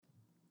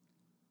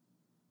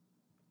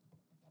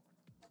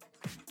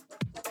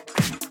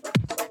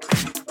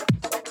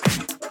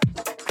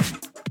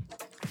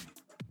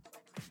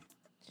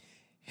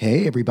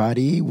Hey,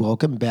 everybody.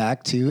 Welcome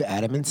back to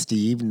Adam and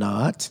Steve,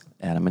 not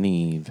Adam and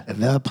Eve.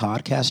 the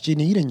podcast you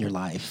need in your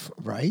life,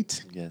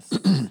 right? Yes.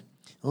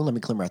 Oh, let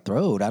me clear my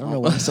throat. I don't know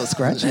why I'm so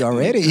scratchy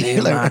already.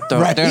 my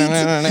throat. Right?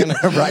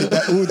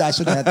 Right. I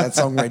should have had that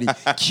song ready,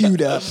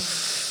 queued up.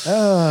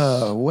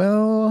 Oh,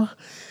 well.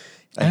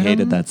 I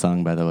hated that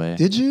song, by the way.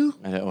 Did you?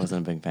 I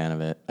wasn't a big fan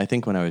of it. I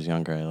think when I was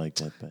younger, I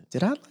liked it, but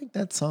Did I like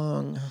that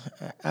song?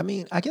 I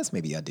mean, I guess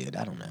maybe I did.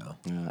 I don't know.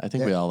 I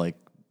think we all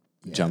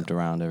jumped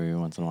around every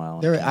once in a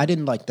while. I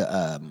didn't like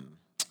the,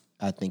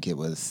 I think it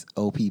was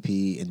OPP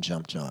and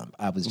Jump Jump.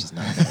 I was just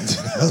not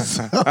into those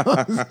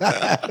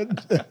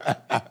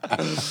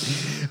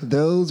songs.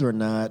 Those were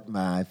not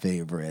my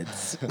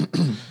favorites.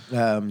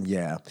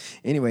 Yeah.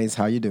 Anyways,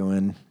 how you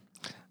doing?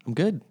 I'm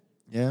good.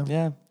 Yeah?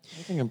 Yeah,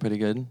 I think I'm pretty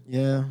good.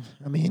 Yeah.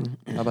 I mean,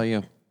 How about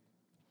you?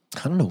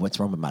 I don't know what's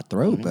wrong with my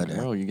throat, but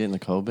Oh, you getting the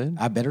COVID?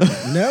 I better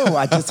no.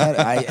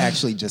 I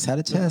actually just had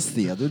a test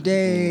the other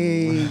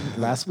day,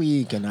 last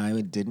week, and I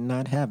did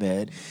not have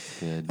it.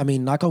 Good. I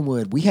mean, knock on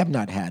wood, we have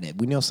not had it.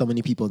 We know so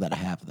many people that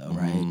have, though,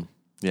 right?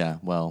 Yeah,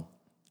 well,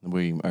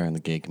 we are in the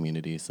gay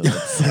community, so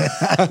that's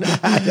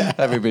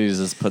everybody's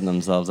just putting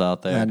themselves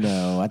out there. I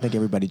know. I think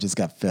everybody just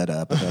got fed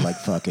up, and they're like,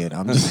 "Fuck it,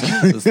 I'm just."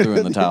 Just threw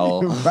in the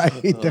towel.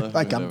 Right? They're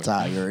like, "I'm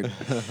tired."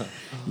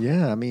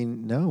 Yeah, I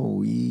mean, no,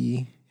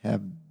 we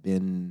have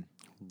been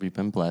We've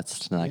been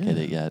blessed to not get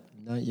it yet.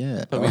 not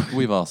yet. But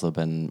we've also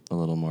been a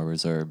little more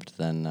reserved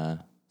than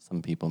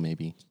some people,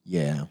 maybe.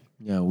 Yeah,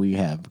 we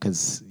have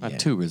because Not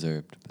too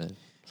reserved, but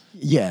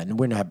yeah, and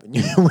we're not.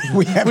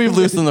 we've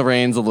loosened the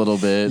reins a little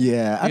bit.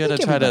 Yeah, I you gotta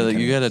think try to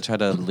everybody you gotta try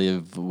to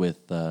live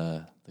with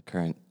the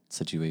current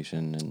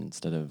situation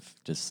instead of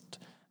just.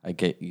 I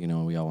get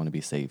we all want to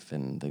be safe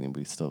and then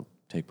we still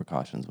take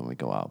precautions when we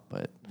go out,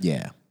 but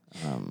Yeah.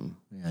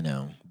 I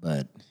know,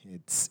 but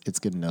it's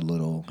getting a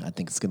little. I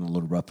think it's getting a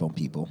little rough on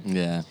people.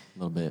 yeah, a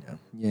little bit.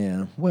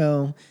 Yeah.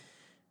 Well,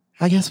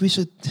 I guess we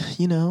should,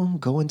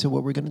 go into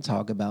what we're going to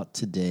talk about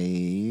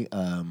today.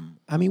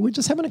 I mean, we're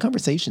just having a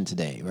conversation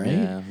today, right?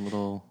 Yeah, a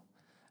little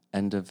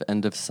end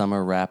of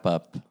summer wrap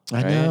up. I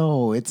right?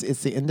 know it's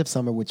the end of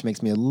summer, which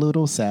makes me a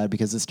little sad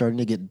because it's starting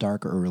to get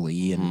dark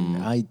early, and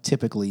I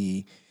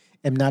typically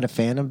am not a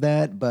fan of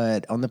that.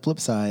 But on the flip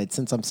side,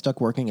 since I'm stuck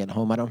working at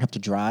home, I don't have to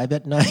drive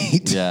at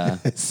night. Yeah,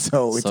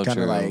 so it's so kind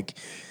of true. like,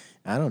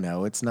 I don't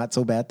know. It's not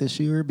so bad this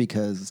year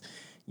because,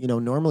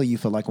 normally you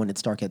feel like when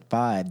it's dark at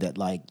 5 that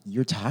like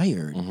you're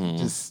tired.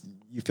 Just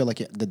you feel like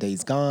the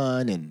day's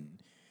gone and.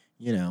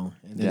 And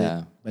then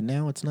Yeah. but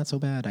now it's not so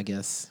bad, I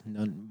guess.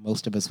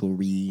 Most of us will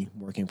be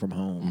working from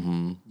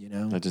home,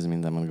 That just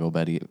means I'm gonna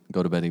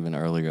go to bed even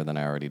earlier than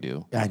I already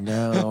do. I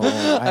know.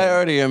 I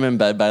already am in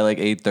bed by like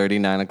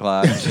 8:30, 9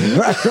 o'clock.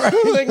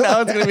 Like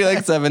now it's gonna be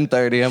like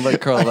 7:30. I'm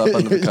like curled up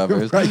under the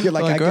covers. Right, you're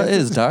like, I girl, guess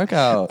it's dark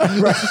out.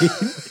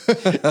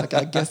 Right. Like,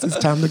 I guess it's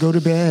time to go to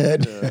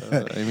bed.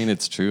 I mean,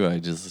 it's true. I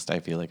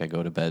feel like I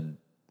go to bed.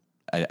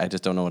 I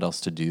just don't know what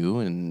else to do,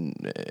 and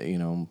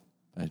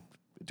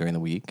during the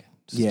week.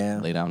 Just Yeah.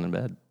 lay down in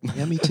bed.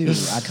 Yeah, me too.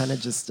 I kind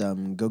of just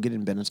go get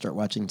in bed and start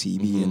watching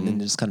TV and then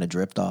just kind of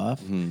drift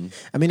off. I mean,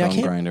 I Phone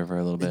can't. grinder for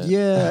a little bit.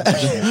 Yeah.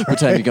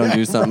 Pretend you go and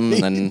do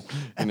something, and then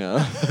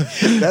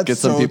That's get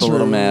some so people a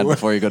little true. mad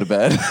before you go to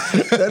bed.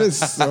 That is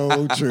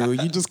so true.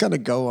 You just kind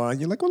of go on.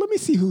 You're like, well, let me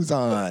see who's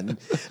on.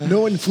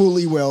 Knowing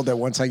fully well that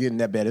once I get in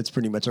that bed, it's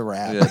pretty much a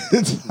wrap. Yeah.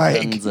 It's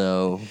like,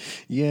 Enzo.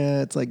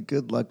 yeah, it's like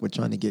good luck with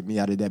trying to get me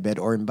out of that bed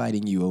or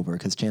inviting you over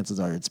because chances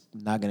are it's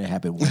not going to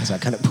happen once I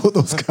kind of pull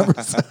those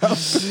covers up.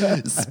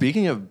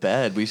 Speaking of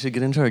bed, we should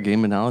get into our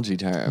game analogy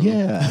term.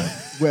 Yeah.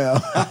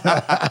 Well.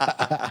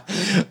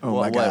 Oh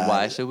my God.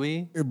 Why should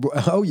we?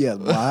 Oh yeah.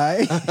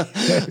 Why?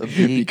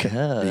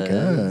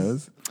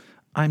 Because.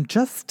 I'm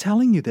just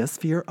telling you this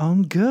for your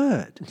own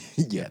good.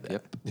 Yeah.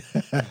 Yep.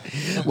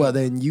 Well,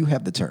 then you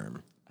have the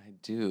term. I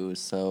do.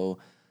 So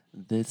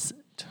this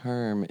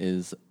term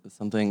is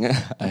something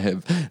I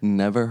have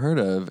never heard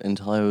of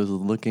until I was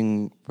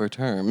looking for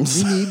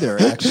terms. Me neither,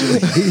 actually.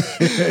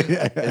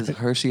 Is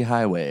Hershey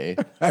Highway.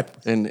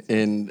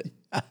 And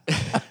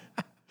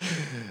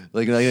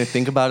like I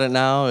think about it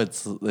now,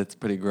 it's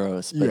pretty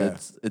gross, but Yeah.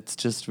 it's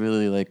just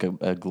really like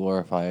a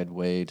glorified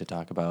way to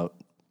talk about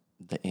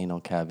the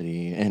anal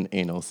cavity and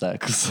anal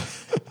sex.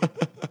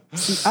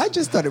 See, I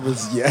just thought it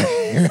was,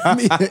 yeah. I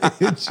mean,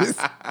 it just.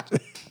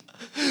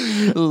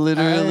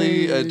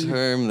 Literally a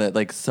term that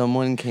like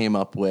someone came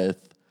up with.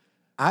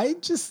 I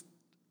just.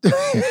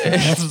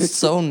 It's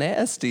so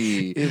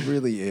nasty. It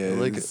really is.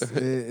 Like-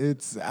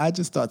 It's. I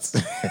just thought.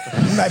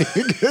 I'm not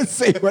even gonna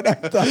say what I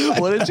thought.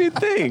 What did you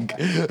think?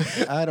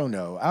 I don't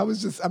know. I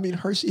was just. I mean,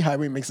 Hershey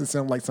Highway makes it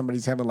sound like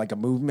somebody's having like a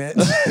movement.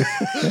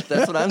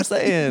 That's what I'm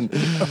saying.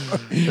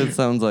 It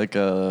sounds like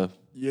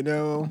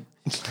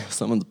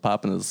someone's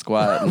popping a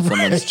squat in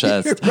someone's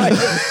chest. Right.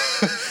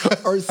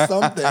 Or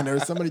something, or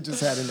somebody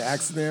just had an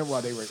accident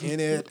while they were in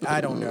it.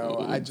 I don't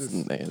know. I just.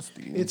 It's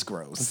nasty. It's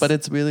gross. But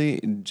it's really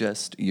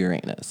just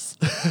Uranus.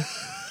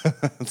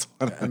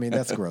 I mean,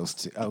 that's gross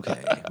too.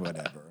 Okay,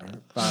 whatever.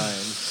 Fine.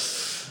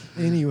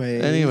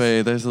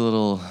 Anyway, there's a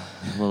little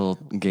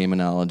game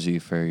analogy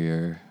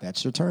for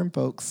That's your term,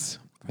 folks.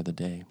 the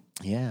day.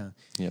 Yeah.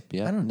 Yep.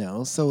 I don't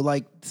know. So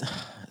like,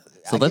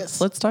 So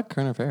let's talk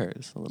current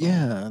affairs a little.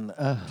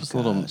 yeah, Just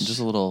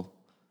a little.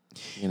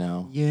 You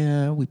know.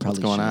 Yeah, we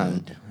probably going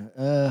on? should.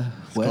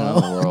 Going on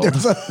in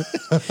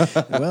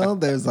the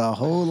world? There's a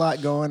whole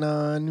lot going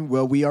on.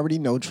 Well, we already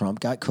know Trump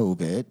got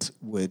COVID,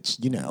 which,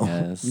 you know,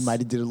 Yes. we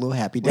might have did a little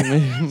happy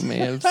dance. May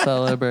have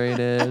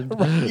celebrated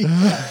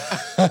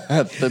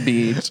at the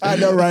beach. I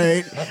know,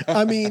 right?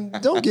 I mean,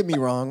 don't get me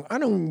wrong. I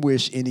don't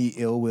wish any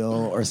ill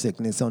will or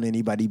sickness on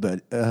anybody,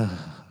 but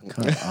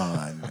come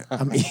on.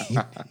 I mean,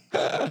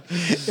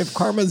 if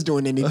karma's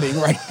doing anything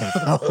right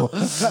now,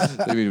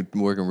 They've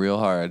been working real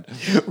hard.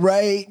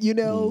 right? You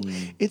know,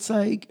 it's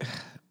like,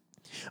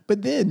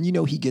 but then, you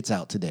know, he gets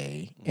out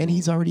today and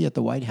he's already at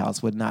the White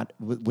House with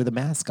a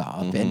mask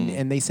off.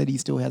 And they said he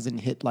still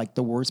hasn't hit like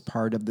the worst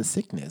part of the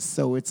sickness.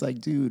 So it's like,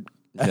 dude.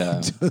 Yeah.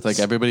 It's like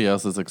everybody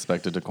else is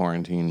expected to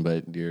quarantine,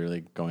 but you're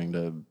like going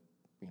to,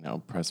 you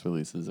know, press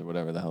releases or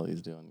whatever the hell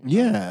he's doing.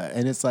 Yeah,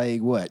 and it's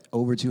like, what,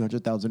 over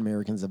 200,000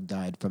 Americans have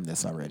died from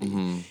this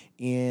already.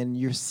 And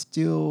you're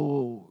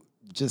still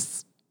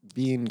just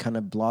being kind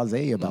of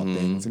blasé about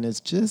things, and it's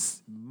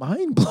just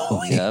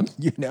mind-blowing. Yep.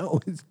 You know,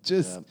 it's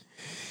just,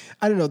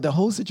 I don't know, the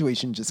whole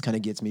situation just kind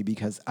of gets me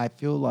because I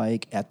feel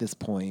like at this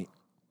point,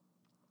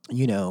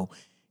 you know,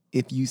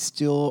 if you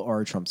still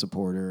are a Trump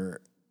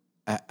supporter,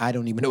 I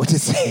don't even know what to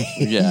say.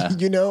 Yeah.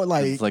 You know,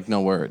 It's like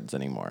no words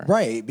anymore.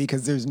 right,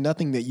 because there's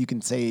nothing that you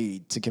can say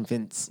to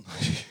convince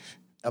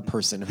a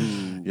person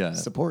who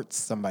supports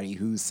somebody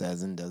who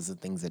says and does the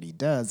things that he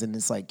does. And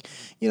it's like,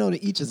 you know,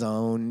 to each his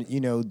own,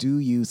 you know, do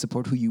you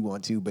support who you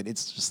want to, but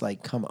it's just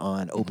like, come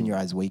on, open your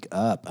eyes, wake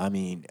up. I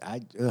mean, I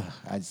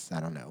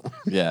don't know.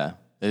 Yeah.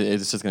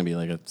 It's just going to be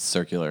like a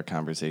circular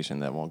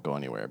conversation that won't go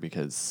anywhere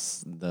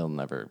because they'll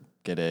never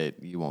get it.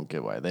 You won't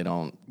get why they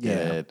don't get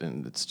it.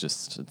 And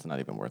it's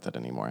not even worth it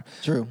anymore.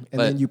 True. And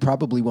then you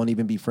probably won't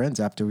even be friends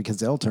after because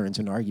they'll turn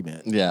into an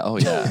argument. Yeah. Oh,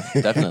 yeah.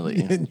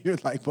 Definitely. And you're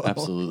like, well,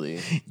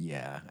 absolutely.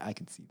 Yeah, I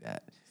can see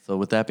that. So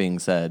with that being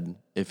said,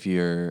 if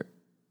you're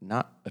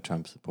not a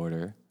Trump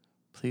supporter,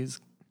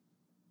 please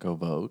go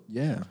vote.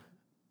 Yeah.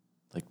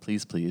 Like,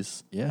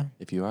 please. Yeah.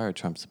 If you are a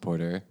Trump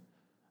supporter,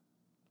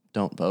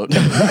 don't vote.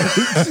 You're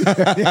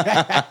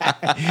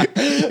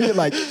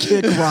like,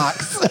 kick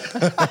rocks.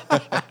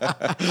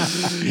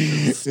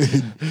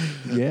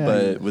 Yeah.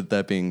 But with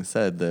that being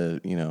said,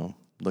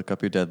 look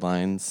up your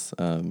deadlines.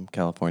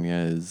 California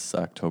is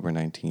October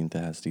 19th.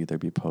 It has to either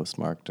be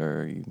postmarked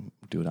or you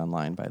do it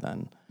online by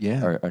then.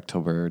 Yeah. Or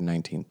October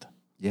 19th.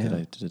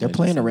 Yeah. They're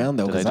playing around,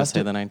 though. Did I just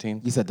say the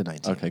 19th? You said the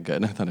 19th. Okay,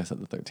 good. I thought I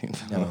said the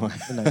 13th. No,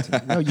 the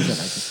 19th. No, you said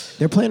 19th.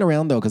 They're playing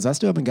around, though, because I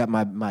still haven't got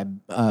my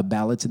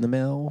ballots in the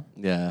mail.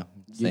 Yeah.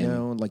 Same. You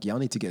know, like, y'all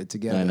need to get it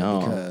together. I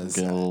know. Because,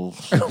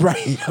 I'm getting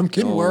right. I'm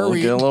getting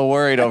worried. Getting a little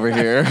worried over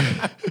here.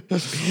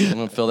 I'm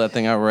going to fill that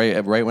thing out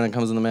right when it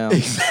comes in the mail.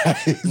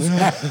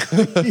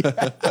 Exactly.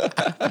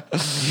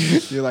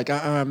 You're like,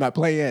 I'm not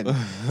playing.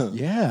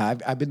 Yeah,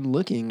 I've been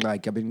looking,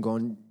 like, I've been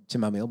going to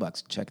my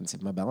mailbox to check and see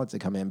if my ballots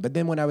have come in. But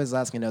then when I was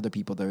asking other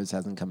people, theirs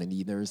hasn't come in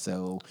either.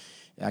 So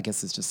I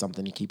guess it's just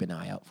something to keep an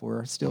eye out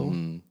for still.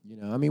 You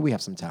know, I mean, we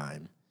have some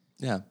time.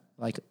 Yeah.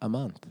 Like a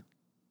month.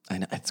 I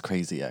know. It's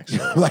crazy,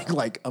 actually.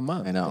 like a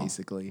month, I know.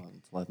 basically.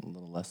 Well, it's a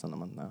little less than a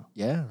month now.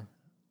 Yeah.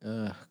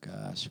 Oh,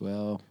 gosh.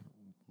 Well,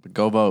 But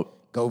go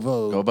vote. go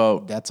vote. Go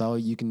vote. That's all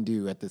you can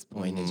do at this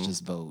point is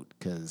just vote.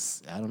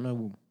 Because, I don't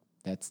know,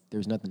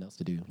 there's nothing else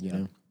to do, you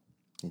know?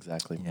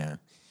 Exactly. Yeah.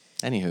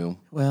 Anywho.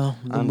 Well,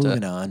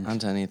 moving on. On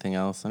to anything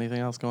else. Anything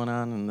else going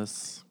on in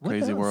this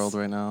crazy else? world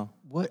right now?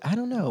 What I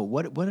don't know.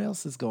 What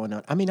else is going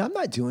on? I mean, I'm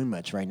not doing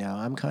much right now.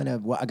 I'm kind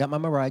of I got my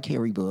Mariah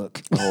Carey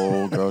book.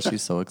 Oh, girl,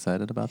 she's so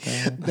excited about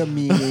that. The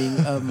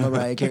meaning of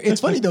Mariah Carey.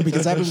 It's funny though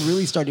because I haven't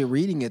really started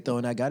reading it though,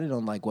 and I got it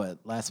on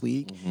last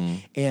week,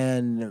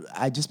 and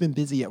I've just been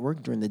busy at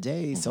work during the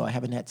day, so I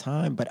haven't had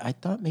time. But I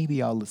thought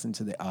maybe I'll listen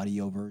to the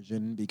audio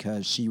version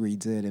because she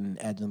reads it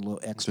and adds a little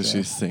extra. Does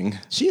she sing?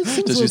 She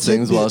sings. Does she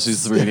sings while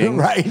she's reading?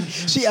 Right.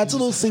 She adds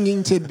little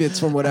singing tidbits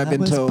from what I've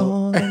been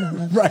told.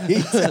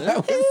 Right.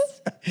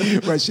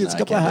 Right, she has a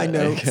couple of high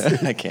notes.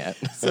 I can't.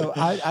 So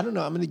I don't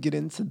know. I'm going to get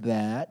into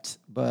that,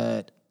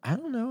 but I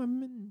don't know. I haven't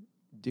been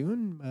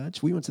doing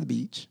much. We went to the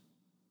beach.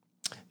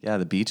 Yeah,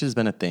 the beach has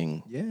been a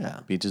thing.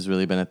 Yeah. Beach has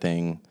really been a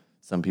thing.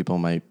 Some people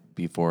might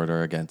be for it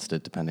or against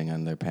it, depending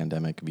on their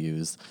pandemic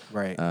views.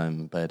 Right.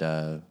 But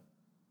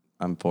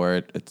I'm for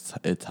it.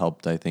 It's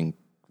helped, I think,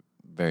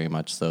 very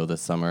much so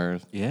this summer.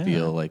 Yeah.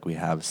 Feel like we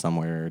have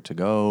somewhere to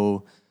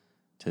go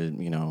to,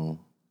 you know,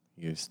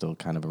 you're still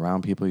kind of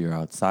around people. You're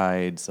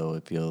outside, so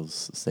it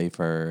feels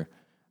safer.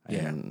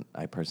 Yeah. And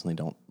I personally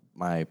don't.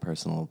 My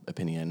personal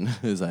opinion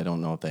is I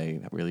don't know if they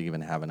really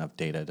even have enough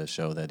data to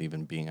show that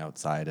even being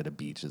outside at a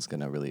beach is going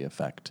to really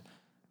affect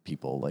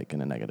people like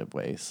in a negative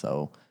way.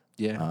 So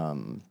Yeah.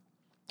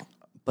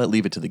 but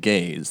leave it to the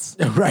gays.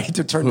 Right,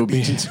 to turn the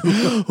beach into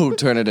who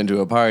turn it into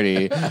a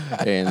party,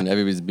 and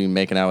everybody's been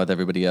making out with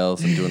everybody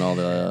else and doing all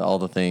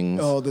the things.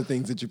 all the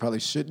things that you probably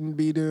shouldn't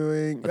be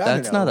doing. But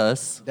that's not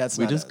us. That's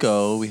we not just us.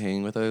 go, we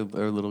hang with our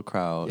little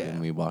crowd, Yeah.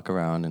 and we walk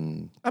around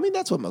and I mean,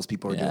 that's what most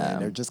people are Yeah. doing.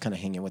 They're just kind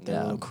of hanging with their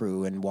Yeah. little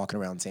crew and walking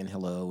around saying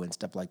hello and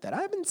stuff like that.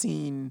 I haven't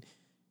seen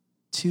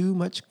too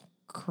much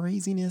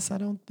craziness, I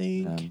don't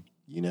think. Yeah.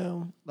 You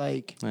know,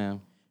 like, yeah.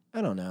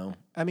 I don't know.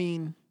 I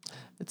mean,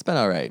 It's been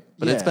all right,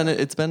 but it's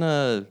been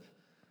a,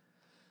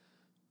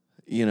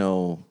 you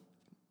know,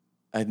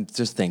 I'm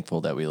just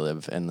thankful that we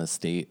live in the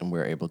state and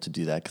we're able to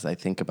do that because I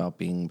think about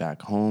being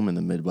back home in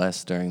the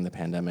Midwest during the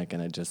pandemic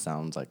and it just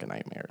sounds like a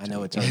nightmare. I to know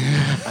me. it's already,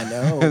 I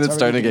know. and it's starting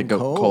to already get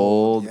getting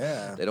cold.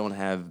 Yeah. They don't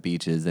have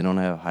beaches. They don't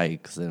have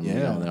hikes. And, you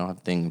Yeah. know, they don't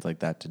have things like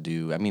that to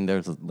do. I mean,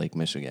 there's Lake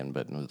Michigan,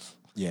 but it was.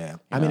 Yeah.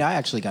 I mean, I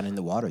actually got in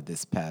the water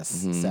this past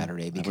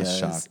Saturday I was because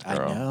shocked, I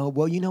girl. know.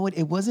 Well, you know what?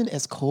 It wasn't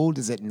as cold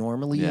as it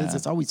normally is. Yeah.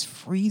 It's always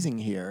freezing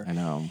here. I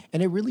know.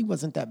 And it really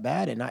wasn't that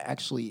bad. And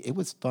it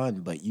was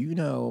fun. But you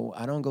know,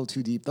 I don't go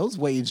too deep. Those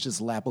waves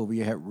just lap over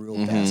your head real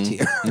fast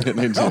here. They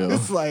do.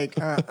 It's like,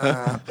 I'm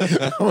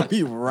going to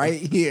be right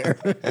here.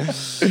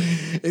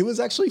 It was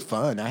actually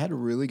fun. I had a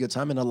really good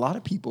time. And a lot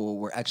of people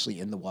were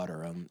actually in the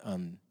water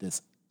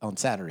on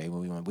Saturday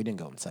when we went. We didn't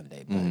go on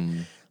Sunday.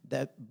 But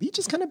that beach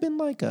has kind of been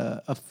like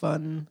a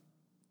fun,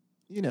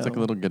 you know. It's like a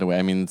little getaway.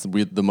 I mean,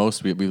 we've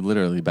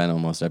literally been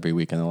almost every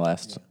week in the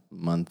last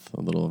month,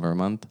 a little over a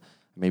month.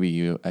 Maybe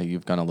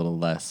you've gone a little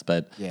less,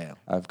 but Yeah.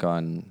 I've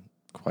gone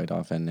quite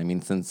often. I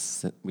mean,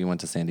 since we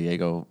went to San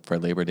Diego for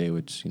Labor Day,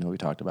 which, you know, we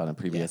talked about in a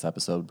previous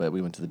episode, but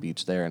we went to the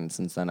beach there. And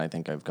since then, I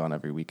think I've gone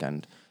every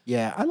weekend.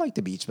 Yeah, I like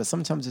the beach, but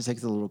sometimes it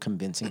takes a little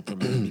convincing for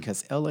me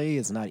because LA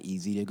is not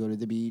easy to go to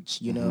the beach.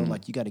 You know,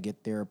 like you got to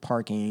get there,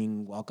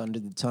 parking, walk under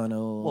the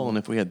tunnel. Well, and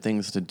if we had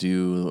things to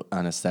do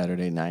on a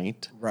Saturday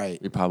night,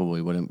 Right. we probably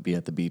wouldn't be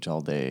at the beach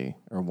all day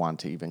or want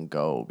to even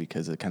go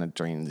because it kind of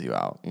drains you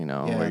out, you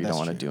know, Yeah, where you that's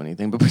don't want to true. do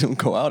anything, but we don't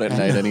go out at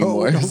night know,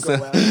 anymore. we don't So,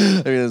 go out. I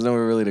mean, there's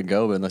nowhere really to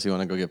go, but unless you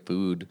want to go get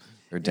food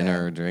or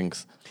dinner or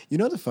drinks. You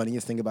know, the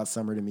funniest thing about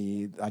summer to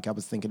me, like I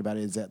was thinking about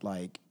it, is that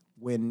like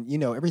when, you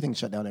know, everything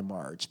shut down in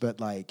March, but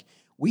like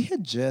we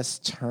had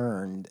just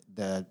turned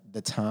the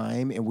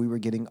time and we were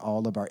getting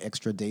all of our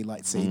extra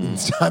daylight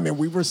savings time and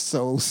we were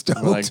so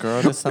stoked. We're like,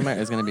 girl, this summer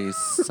is going to be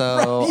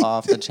so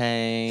off the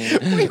chain.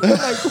 We were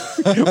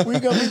like, we're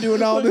going to be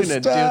doing all We're this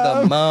going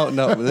stuff. to do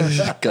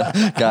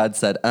the No, God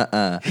said,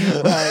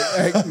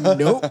 Like,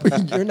 nope,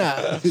 you're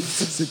not.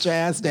 Sit your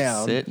ass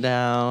down. Sit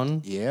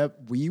down. Yep,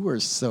 we were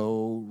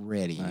so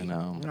ready. I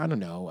know. I don't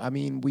know. I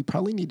mean, we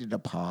probably needed a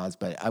pause,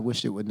 but I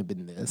wish it wouldn't have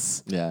been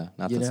this. Yeah,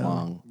 not You this know?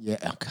 long. Yeah.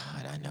 Oh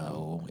God, I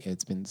know.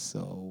 It's been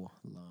so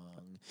long.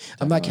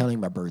 I'm not counting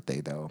my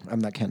birthday though. I'm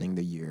not counting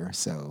the year.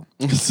 So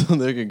So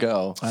there you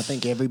go. I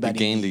think everybody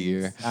gained a needs-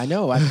 year. I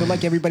know. I feel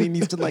like everybody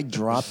needs to like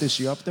drop this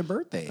year off their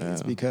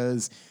birthdays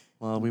because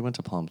Well, we went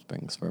to Palm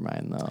Springs for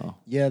mine, though.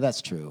 yeah,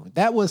 that's true.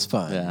 That was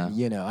fun. Yeah.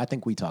 You know, I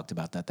think we talked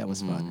about that. That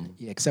was fun.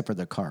 Yeah, except for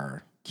the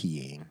car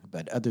keying.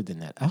 But other than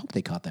that, I hope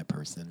they caught that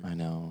person. I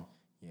know.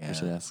 Yeah. We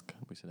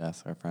should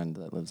ask our friend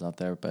that lives out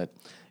there. But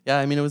yeah,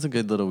 I mean, it was a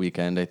good little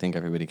weekend. I think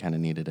everybody kind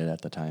of needed it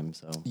at the time.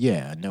 So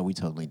Yeah, no, we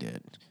totally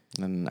did.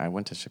 and then I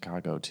went to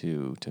Chicago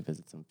too to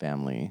visit some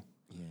family.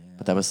 Yeah.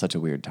 But that was such a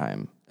weird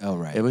time. Oh,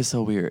 right. It was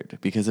so weird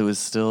because it was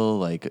still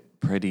like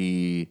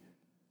pretty.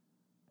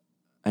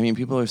 I mean,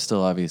 people are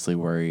still obviously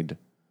worried,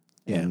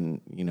 Yeah.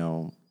 and you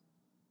know,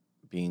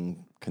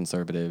 being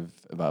conservative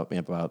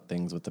about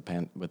things with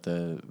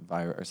the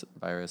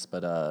virus,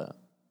 but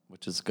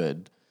which is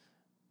good.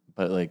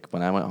 But like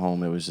when I went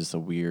home, it was just a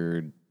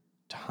weird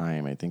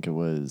time. I think it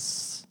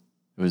was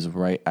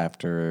right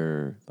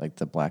after like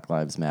the Black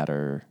Lives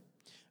Matter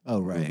Oh,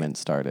 right. movement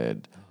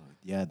started.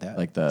 Yeah, that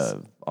Like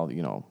all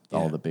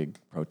Yeah. the big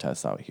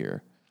protests out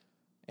here,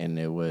 and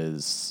it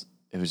was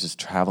just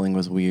traveling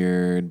was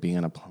weird. Being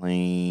on a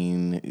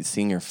plane,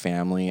 seeing your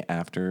family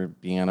after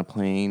being on a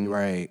plane,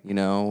 Right. You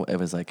know, it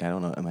was like I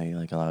don't know. Am I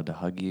like allowed to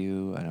hug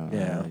you? I'm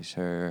not really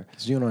sure.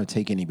 because you don't want to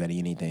take anybody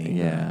anything.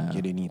 or Yeah.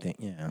 get anything.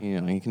 Yeah. You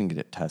know, you can get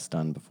a test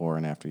done before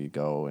and after you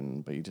go,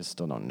 but you just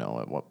still don't know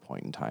at what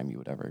point in time you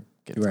would ever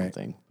get Right.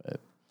 something. But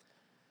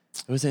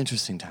it was an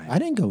interesting time. I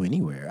didn't go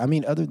anywhere. I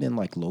mean, other than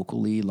like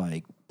locally,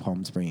 like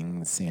Palm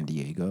Springs, San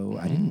Diego,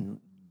 I didn't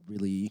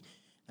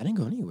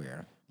go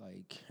anywhere.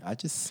 Like I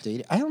just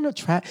stayed. I don't know.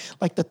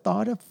 Like the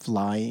thought of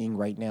flying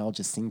right now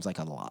just seems like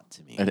a lot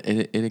to me.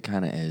 It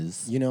kind of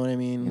is. You know what I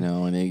mean? You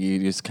know, and you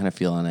just kind of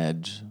feel on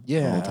edge the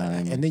Yeah, whole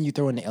time. and then you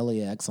throw in the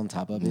LAX on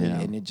top of it, Yeah.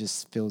 and it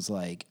just feels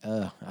like,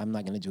 I'm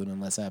not going to do it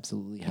unless I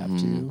absolutely have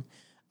Mm-hmm. to.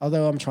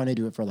 Although I'm trying to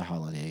do it for the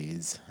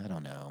holidays. I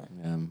don't know.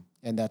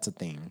 And that's a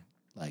thing.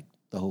 Like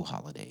the whole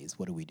holidays.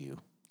 What do we do?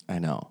 I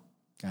know.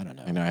 I don't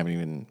know. I know. I haven't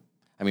even.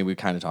 I mean, we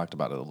kind of talked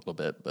about it a little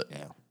bit, but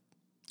Yeah.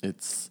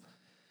 it's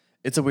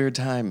a weird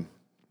time.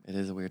 It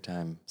is a weird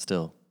time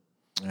still.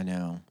 I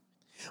know.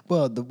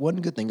 Well, the one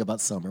good thing about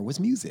summer was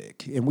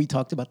music. And we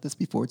talked about this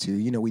before too.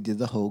 You know, we did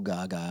the whole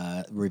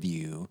Gaga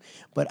review.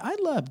 But I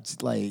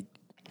loved like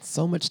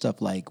So much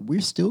stuff. Like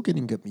we're still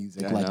getting good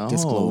music. I Like know.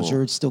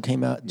 Disclosure still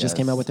came out. Just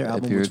came out with their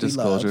album, If you're a which we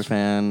Disclosure love.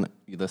 fan,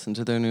 you listen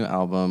to their new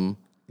album.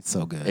 It's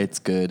so good. It's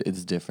good.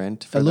 It's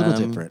different for a little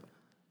them, different.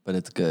 but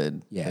it's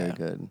good. Yeah. Very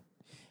good.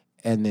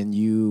 And then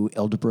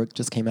Elderbrook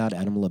just came out.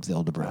 Adam loves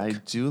Elderbrook. I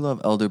do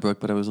love Elderbrook,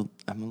 but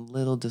I'm a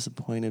little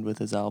disappointed with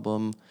his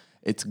album.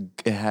 It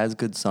has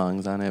good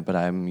songs on it, but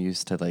I'm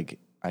used to like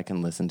I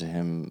can listen to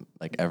him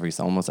like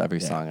almost every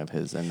song of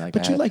his, and like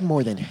But you like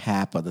more than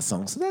half of the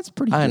songs, so that's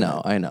pretty. I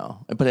good.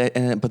 know,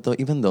 but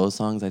even those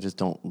songs I just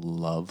don't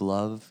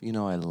love. You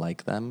know, I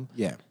like them.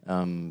 Yeah.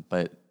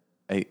 But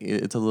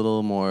it's a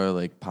little more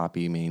like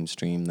poppy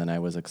mainstream than I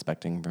was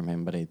expecting from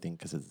him. But I think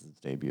because it's his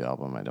debut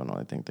album, I don't know.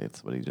 I think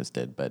that's what he just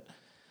did. But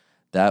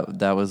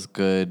that was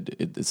good.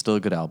 It's still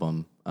a good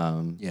album.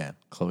 Yeah.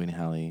 Chloe and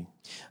Halle.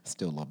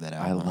 Still love that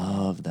I album.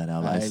 love that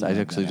album. I I love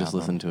actually that just album.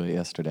 listened to it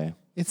yesterday.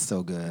 It's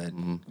so good.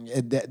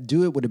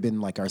 Do It would have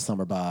been like our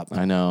summer bop.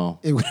 I know.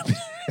 It would have been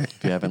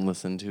If you haven't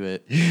listened to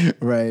it,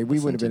 right. We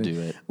listen would have to been.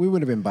 Do It. We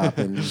would have been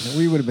bopping.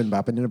 We would have been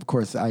bopping, and of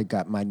course, I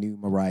got my new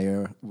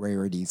Mariah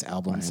Rarities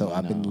album, so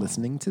I've been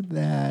listening to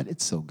that.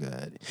 It's so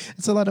good.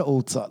 It's a lot of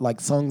old like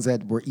songs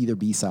that were either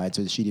B sides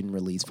or she didn't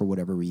release for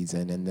whatever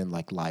reason, and then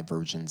like live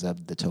versions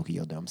of the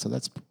Tokyo Dome. So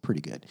that's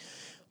pretty good.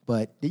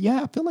 But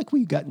yeah, I feel like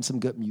we've gotten some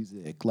good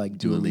music, like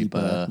Dua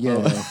Lipa.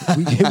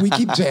 Yeah, we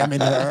keep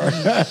jamming her.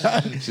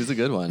 She's a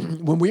good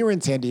one. When we were in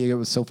San Diego, it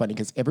was so funny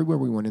because everywhere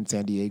we went in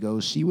San Diego,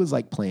 she was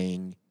like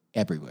playing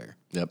everywhere.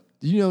 Yep.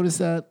 Did you notice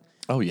that?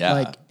 Oh yeah.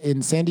 Like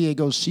in San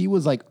Diego, she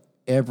was like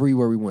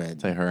everywhere we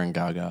went. Say her and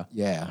Gaga.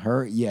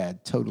 Yeah,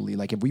 totally.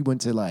 Like if we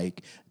went to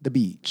like the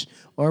beach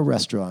or a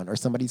restaurant or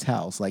somebody's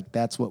house, like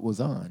that's what was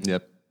on.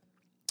 Yep.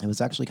 It was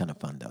actually kind of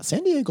fun though.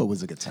 San Diego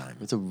was a good time.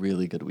 It was a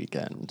really good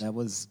weekend. That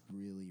was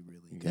really,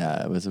 really good.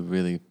 Yeah, it was a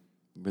really,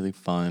 really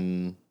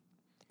fun,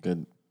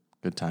 good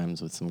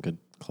times with some good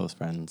close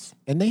friends.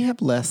 And they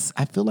have less.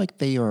 I feel like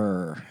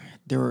they're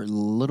a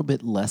little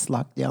bit less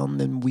locked down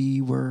than we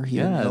were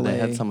here. Yeah, in LA. they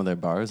had some of their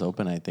bars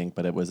open, I think,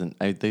 but it wasn't.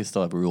 They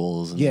still have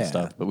rules and Yeah.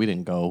 stuff, but we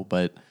didn't go.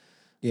 But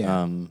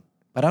Yeah.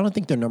 But I don't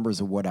think their numbers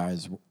are what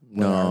ours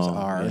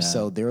are. yeah.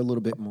 So they're a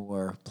little bit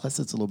more. Plus,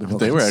 it's a little bit more.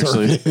 they were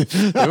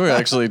conservative.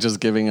 actually just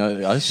giving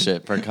us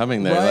shit for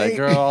coming there. Right? Like,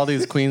 girl, all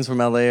these queens from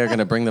LA are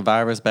gonna bring the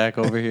virus back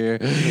over here.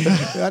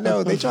 I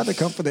know they tried to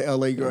come for the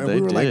LA girl, and They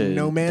we were like, did.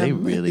 "No, ma'am." They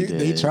really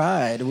They did.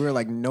 tried. We were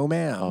like, "No,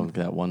 ma'am." Oh,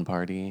 that one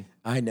party.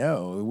 I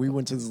know. We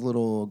went to this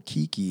little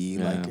Kiki,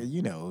 Yeah. like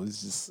it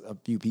was just a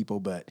few people,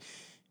 but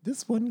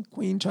this one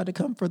queen tried to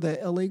come for the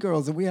LA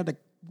girls, and we had to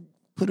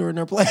put her in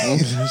her place.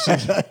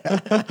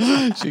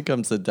 She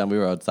comes sit down. We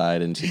were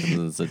outside, and she comes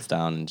and sits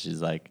down, and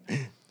she's like,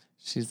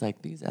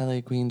 these LA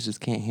queens just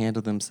can't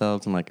handle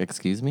themselves. I'm like,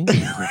 excuse me.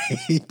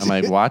 I'm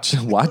like, watch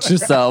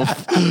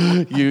yourself.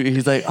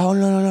 He's like, oh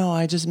no.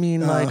 I just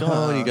mean like,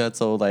 oh, he got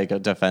so like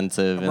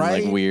defensive and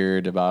Right? like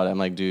weird about it. I'm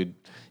like, dude,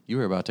 you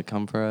were about to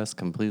come for us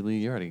completely.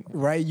 You already.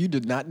 Right? You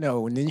did not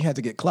know, and then you had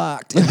to get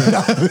clocked.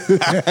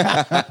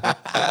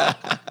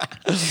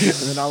 And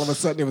then all of a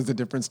sudden, it was a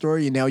different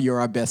story, and now you're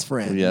our best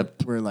friend.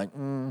 Yep. We're like,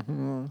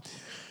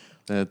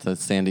 It's a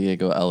San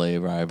Diego LA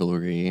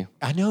rivalry.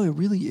 I know it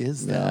really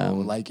is though. Yeah.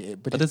 Like,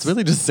 But it's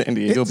really just San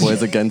Diego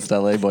boys against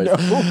LA boys.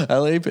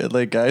 LA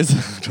like guys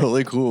are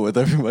totally cool with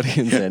everybody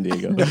in San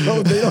Diego.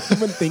 No, they don't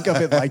even think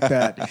of it like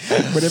that.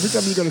 But every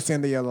time you go to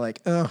San Diego, they're like,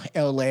 oh,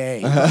 LA.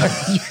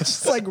 You're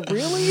just like,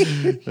 really?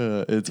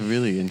 It's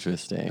really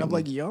interesting. I'm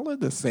like, y'all are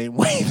the same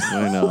way.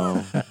 I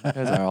know. You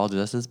guys are all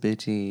just as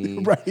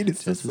bitchy. Right?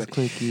 It's Just as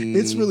clicky.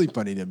 It's really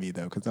funny to me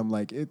though, because I'm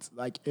like, it's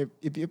like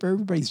if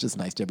everybody's just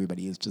nice to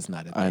everybody, it's just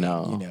not a thing. I know.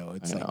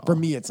 It's I like know. for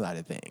me, it's not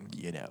a thing.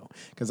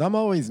 Because I'm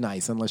always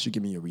nice unless you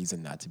give me a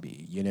reason not to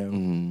be.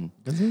 Mm-hmm.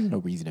 Because there's no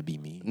reason to be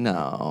mean.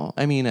 No.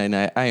 I mean, and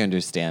I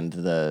understand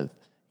the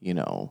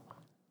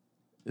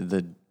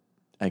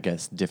I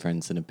guess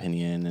difference in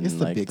opinion and It's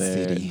the like big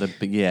city.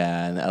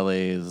 and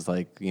LA is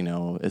like,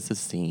 it's a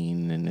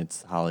scene and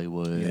it's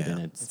Hollywood and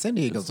it's San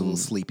Diego's a little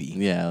sleepy.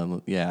 Yeah,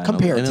 and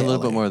Compared and to a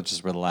little bit LA. more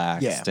just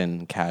relaxed Yeah.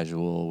 and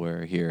casual.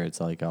 Where here it's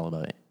like all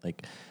about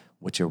like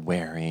what you're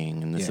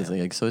wearing, and this is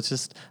like so. It's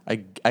just I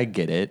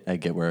get it. I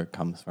get where it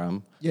comes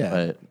from. Yeah.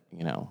 but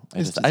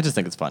I just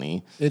think it's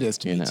funny. It is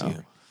to me know.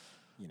 too.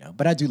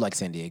 But I do like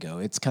San Diego.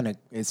 It's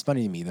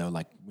funny to me though,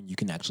 like when you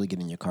can actually get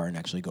in your car and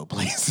actually go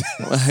places.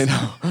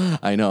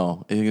 I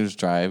know. You can just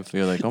drive.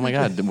 You're like, oh my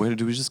god, where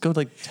do we just go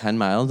like 10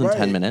 miles in 10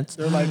 Right. minutes?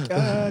 They're like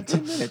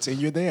 10 minutes and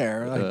you're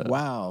there. Like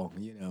wow,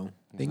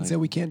 things that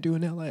we can't do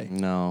in LA.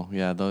 No,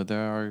 yeah, though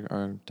there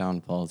are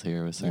downfalls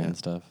here with certain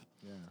stuff.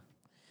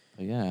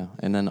 But yeah,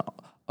 and then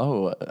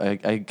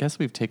I guess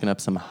we've taken up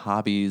some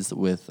hobbies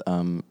with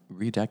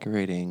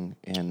redecorating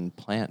and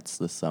plants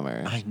this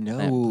summer. I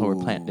know. We're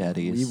plant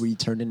daddies. We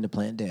turned into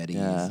plant daddies.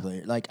 Yeah.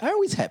 Like I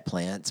always had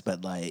plants,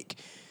 but like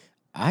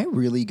I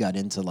really got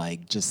into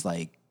like just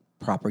like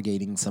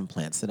propagating some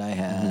plants that I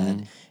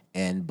had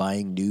and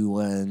buying new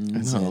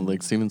ones. I know, and-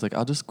 like Steven's like,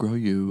 I'll just grow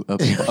you a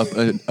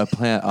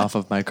plant off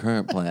of my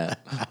current plant.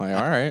 I'm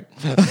like, all right.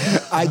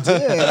 I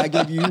did. I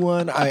gave you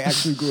one. I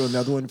actually grew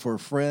another one for a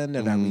friend,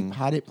 and I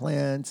repotted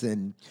plants,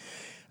 and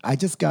I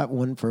just got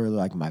one for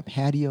like my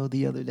patio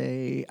the other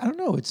day. I don't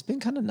know. It's been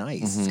kind of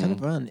nice. It's kind of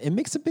fun. It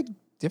makes a big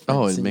difference.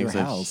 Oh, it in makes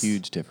your a house.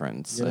 huge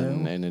difference, You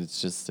know? and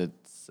it's just it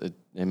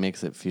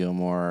makes it feel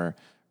more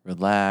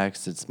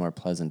relaxed. It's more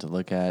pleasant to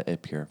look at.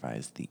 It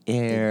purifies the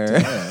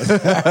air.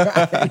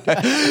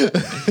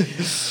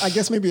 I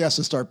guess maybe I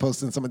should start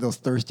posting some of those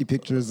thirsty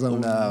pictures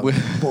on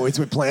Boys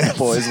with Plants.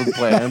 Boys with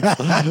plants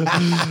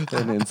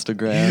and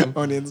Instagram.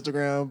 On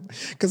Instagram,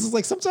 because it's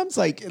like sometimes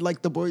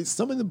like the boys,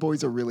 some of the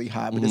boys are really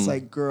hot, but it's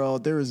like, girl,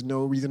 there is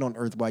no reason on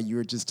earth why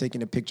you're just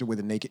taking a picture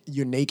with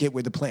you're naked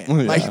with a plant.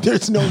 Like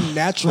there's no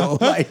natural,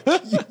 like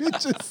you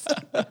just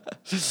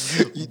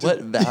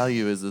What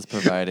value is this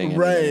providing?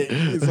 right.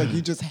 It's like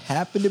you just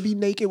happen to be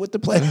naked with the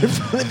plant in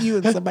front of you,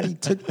 and somebody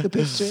took the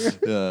picture.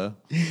 Yeah.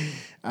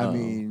 I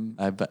mean,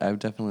 I've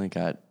definitely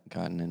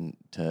gotten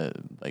into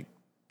like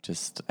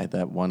just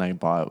that one I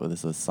bought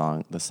was the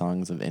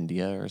Songs of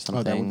India or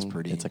something. one's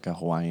pretty. It's like a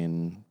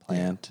Hawaiian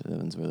plant. That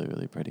one's really,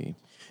 really pretty.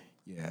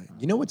 yeah.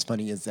 You know what's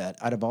funny is that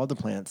out of all the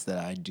plants that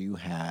I do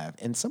have,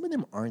 and some of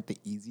them aren't the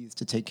easiest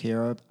to take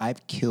care of,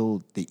 I've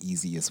killed the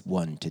easiest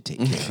one to take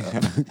care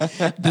of.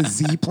 The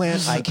Z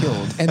plant I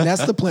killed. And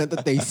that's the plant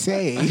that they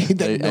say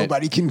that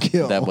nobody can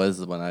kill. That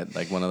was when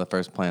one of the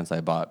first plants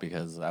I bought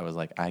because I was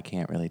like, I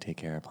can't really take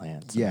care of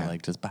plants. And Yeah. they're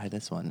like, just buy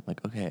this one. I'm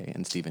like, okay.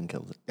 And Steven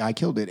killed it. I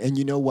killed it. And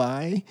you know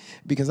why?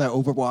 Because I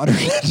overwatered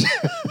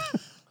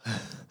it.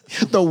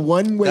 The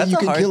one way you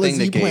can kill a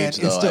Z plant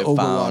is to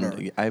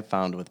overwater. I've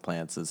found with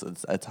plants is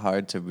it's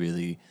hard to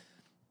really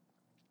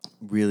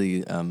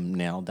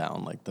nail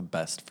down like the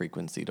best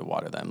frequency to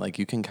water them. Like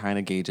you can kind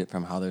of gauge it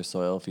from how their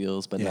soil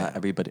feels, but Yeah.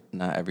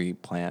 not every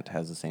plant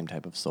has the same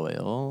type of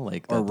soil.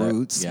 Like Or that-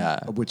 roots. Yeah.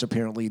 Which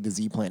apparently the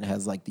Z plant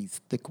has like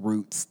these thick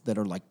roots that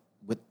are like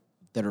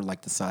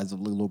the size of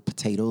little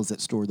potatoes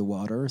that store the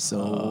water.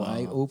 So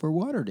I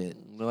overwatered it.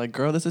 They're like,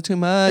 girl, this is too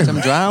much.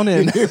 I'm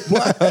drowning. It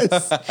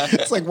was.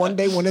 It's like one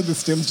day one of the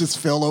stems just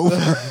fell over.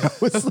 I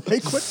was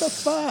like, what the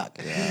fuck?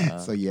 Yeah.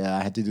 So yeah,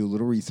 I had to do a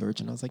little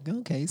research and I was like,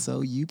 okay, so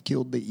you've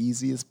killed the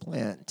easiest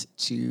plant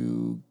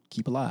to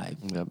keep alive.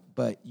 Yep.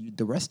 But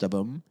the rest of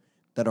them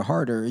that are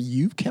harder,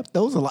 you've kept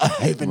those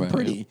alive and Right.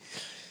 pretty.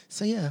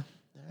 So yeah,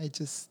 I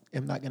just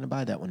am not going to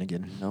buy that one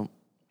again, Nope.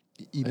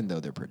 even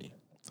though they're pretty.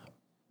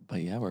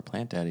 But yeah, we're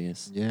plant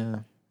daddies. Yeah.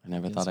 I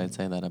never thought I'd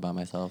say that about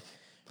myself.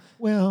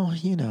 Well,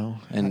 you know.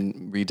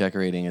 And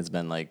redecorating has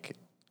been like,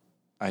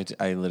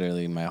 I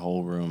literally, my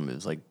whole room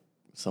is like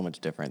so much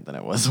different than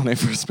it was when I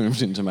first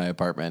moved into my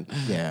apartment.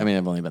 Yeah. I mean,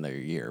 I've only been there a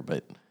year,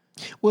 but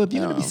Well, if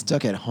you're going to be No.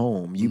 stuck at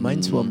home, you might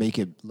as well make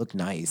it look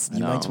nice.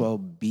 You might as know. well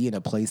be in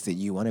a place that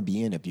you want to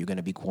be in if you're going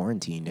to be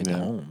quarantined at Yeah.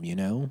 home, you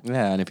know?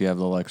 yeah. And if you have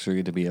the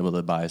luxury to be able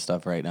to buy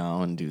stuff right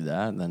now and do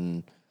that,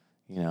 then,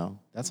 you know,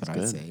 That's it's what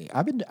I'd good.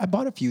 say. I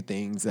bought a few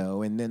things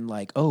though, and then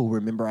like, oh,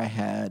 remember I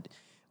had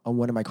on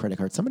one of my credit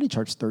cards, somebody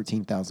charged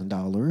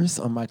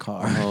 $13,000 on my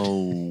card.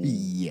 Oh.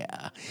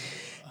 Yeah.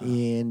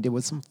 And it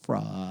was some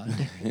fraud.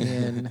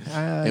 And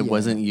It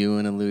wasn't you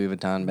in a Louis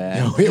Vuitton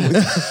bag. No, it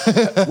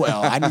was.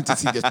 Well, I need to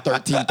see this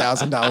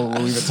 $13,000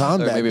 Louis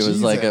Vuitton Or bag. maybe it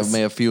was like Jesus.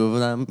 a few of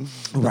them.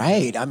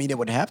 Right. I mean, it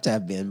would have to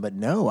have been, but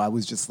no, I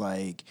was just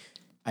like,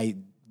 I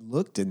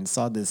looked and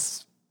saw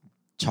this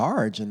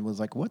charge and was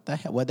like, what the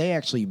hell? Well, they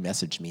actually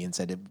messaged me and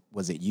said,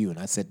 was it you? And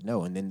I said,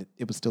 no. And then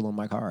it was still on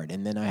my card.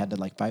 And then I had to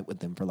like fight with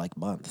them for like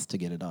months to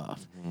get it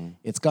off.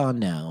 It's gone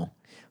now.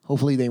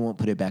 Hopefully they won't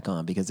put it back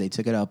on because they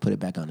took it out, put it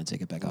back on and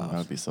take it back I off.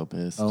 would be so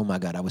pissed. Oh my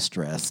God, I was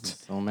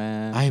stressed. So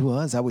mad. I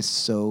was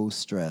so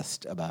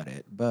stressed about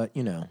it. But,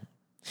 you know,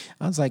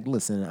 I was like,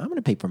 listen, I'm going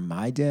to pay for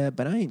my debt,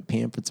 but I ain't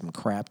paying for some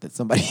crap that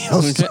somebody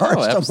else charged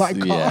on my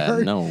card.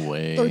 Yeah, no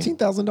way.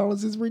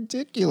 $13,000 is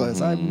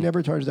ridiculous. I've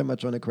never charged that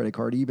much on a credit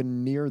card,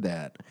 even near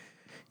that.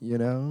 You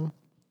know?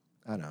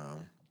 I don't know.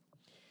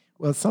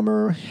 Well,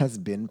 summer has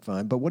been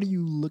fun, but what are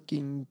you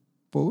looking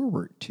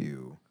forward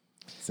to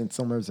since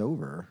summer's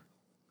over?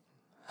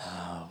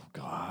 Oh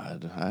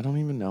God, I don't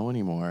even know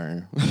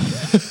anymore.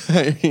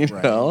 You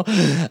know,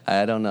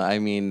 I don't know. I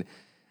mean,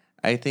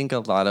 I think a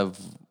lot of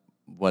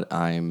what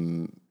I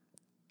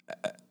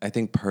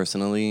think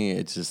personally,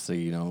 it's just so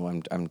you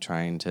know, I'm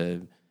trying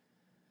to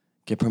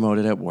get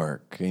promoted at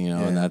work, you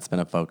know, and that's been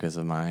a focus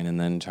of mine. And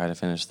then try to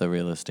finish the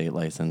real estate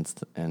license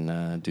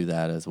and do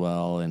that as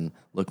well, and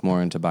look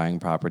more into buying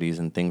properties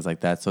and things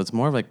like that. So it's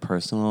more of like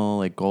personal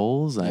like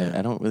goals.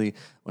 I don't really,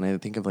 when I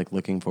think of like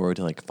looking forward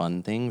to like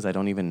fun things, I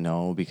don't even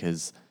know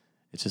because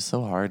it's just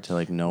so hard to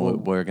like know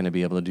what we're going to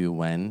be able to do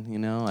when, you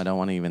know. I don't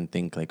want to even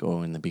think like,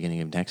 oh, in the beginning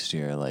of next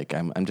year. Like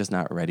I'm just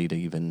not ready to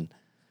even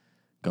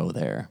go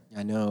there.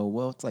 I know.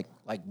 Well, it's like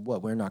like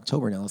what we're in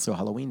October now, so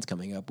Halloween's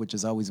coming up, which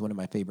is always one of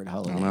my favorite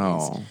holidays.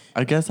 No,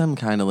 I guess I'm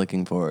kind of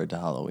looking forward to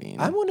Halloween.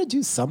 I want to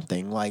do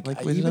something like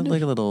we even did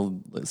like a little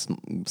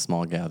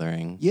small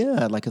gathering.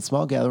 yeah, like a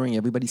small gathering.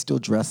 Everybody still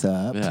dress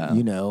up, Yeah.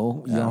 you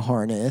know, your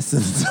harness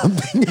and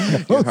something.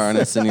 Your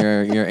harness and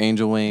your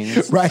angel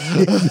wings. Right,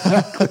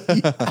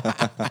 exactly.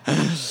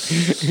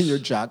 Your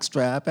jock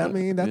strap. I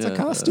mean, that's a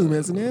costume,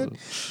 isn't it?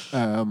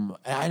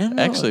 I don't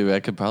know. Actually, I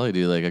could probably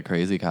do like a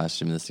crazy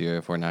costume this year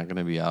if we're not going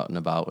to be out and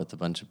about with a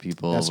bunch of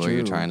people That's where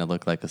you're true. trying to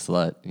look like a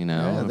slut, you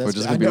know? Yeah, if that's we're just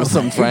true. going to be I with know,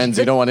 some right? friends,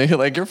 you don't want to,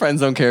 like, your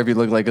friends don't care if you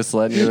look like a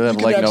slut and you have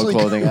can like no actually-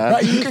 clothing on.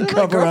 right, you can Like,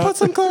 cover girl, up. put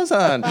some clothes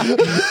on.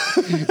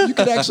 You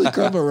could actually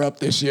cover up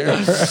this year.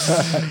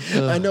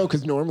 I know,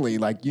 because normally,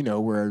 like, you know,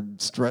 we're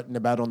strutting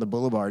about on the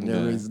boulevard and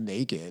everybody's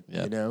naked,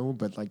 Yeah. you know?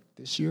 But, like,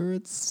 this year,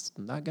 it's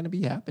not going to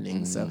be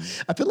happening. So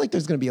I feel like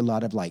there's going to be a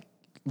lot of, like,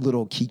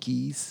 little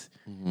kikis,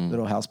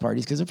 little house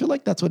parties, because I feel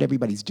like that's what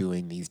everybody's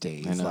doing these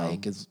days. I know.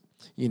 Like, is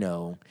you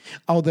know,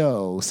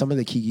 although some of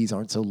the kikis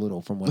aren't so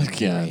little from what I'm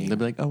Yeah, hearing. they'd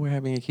be like, "Oh, we're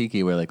having a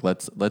kiki." We're like,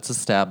 "Let's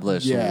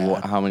establish Yeah.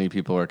 how many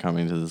people are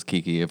coming to this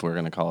kiki if we're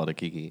going to call it a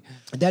kiki."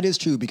 That is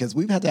true, because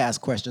we've had to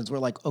ask questions. We're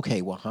like,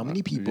 okay, well, how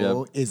many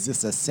people? Is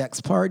this a sex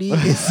party?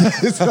 Is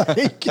this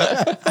like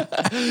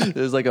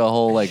There's like a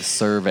whole like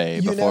survey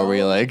You before we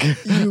know, like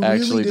you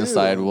actually really do.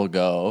 decide we'll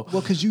go.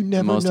 well, because you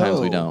never Most know. times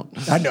we don't.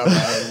 I know.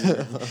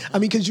 Right? I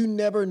mean, because you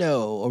never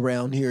know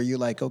around here. You're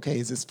like, okay,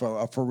 is this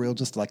for real,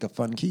 just like a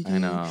fun kiki? I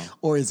know.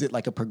 Or is it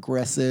like a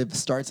progressive,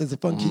 starts as a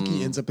fun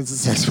kiki, ends up as a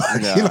sex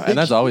party? Yeah, Like, and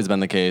that's always been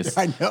the case.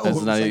 I know, It's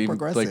it's not like even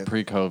progressive. like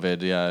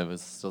pre-COVID. Yeah, it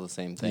was still the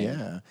same thing.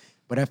 Yeah.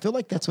 But I feel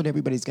like that's what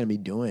everybody's going to be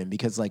doing,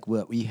 because like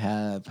what we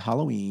have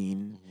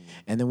Halloween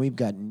and then we've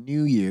got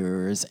New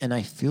Year's, and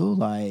I feel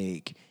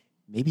like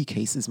maybe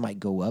cases might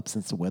go up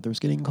since the weather's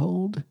getting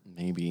cold.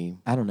 Maybe.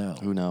 I don't know.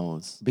 Who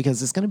knows?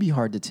 Because it's going to be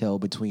hard to tell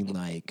between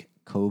like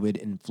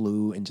COVID and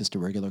flu and just a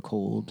regular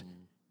cold,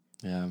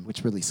 Yeah.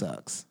 which really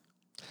sucks.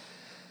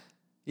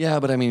 Yeah,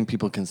 but I mean,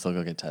 people can still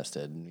go get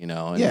tested, you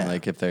know? And Yeah.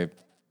 like if they're,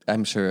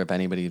 I'm sure if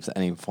anybody's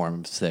any form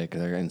of sick,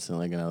 they're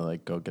instantly going to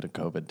like go get a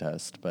COVID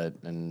test,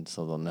 and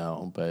so they'll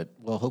know. But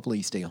Well, hopefully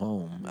you stay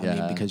home. I mean,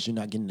 Yeah. because you're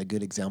not getting a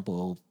good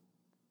example of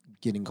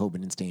getting COVID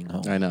and staying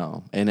home. I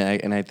know. And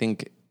I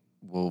think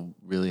we'll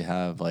really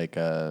have like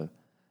a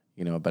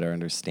better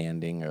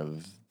understanding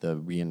of the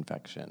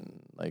reinfection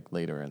like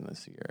later in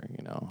this year,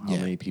 you know, how Yeah.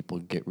 many people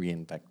get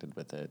reinfected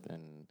with it.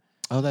 And,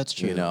 Oh, that's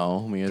true. you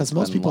know, I mean, Because it's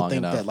most been people long think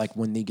enough. that like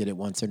when they get it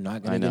once, they're not I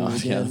going to know. get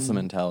it Yeah, again. that's the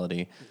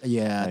mentality.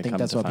 Yeah, I I think come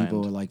that's to why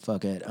people find. are like,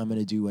 fuck it, I'm going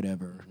to do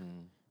whatever.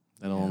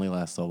 It'll only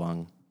last so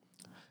long.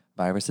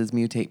 Viruses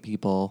mutate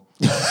people.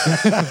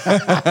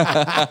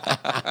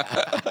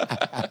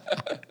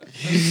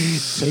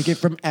 Take it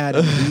from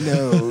Adam. He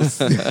knows.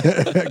 He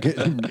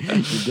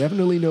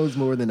definitely knows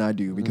more than I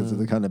do because of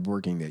the kind of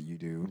working that you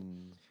do.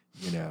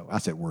 You know, I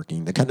said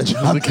working, the kind of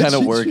job. The kind that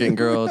of you working do.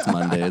 girl. It's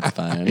Monday. It's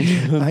fine.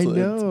 I It's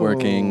know.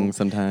 working.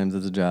 Sometimes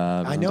it's a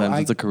job. I know,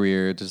 Sometimes it's a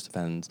career. It just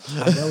depends.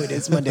 I know it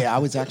is Monday. I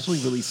was actually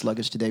really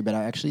sluggish today, but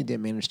I actually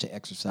did manage to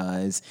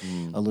exercise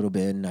a little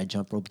bit, and I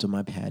jump roped on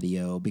my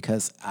patio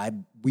because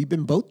we've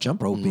been both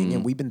jump roping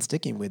and we've been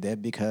sticking with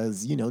it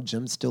because you know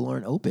gyms still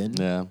aren't open,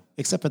 Yeah.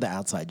 except for the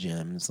outside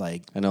gyms.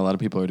 Like I know a lot of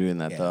people are doing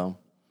that though.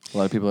 A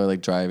lot of people are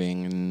like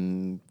driving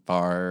and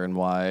far and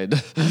wide.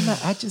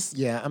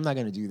 I'm not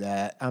gonna do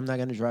that. I'm not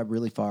gonna drive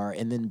really far.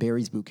 And then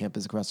Barry's boot camp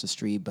is across the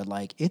street, but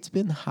like it's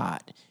been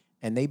hot,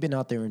 and they've been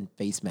out there in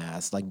face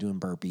masks, like doing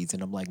burpees,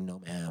 and I'm like, no,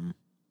 ma'am,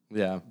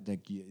 Yeah.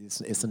 like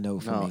it's a no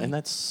for No, me. and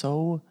that's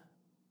so.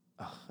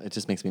 It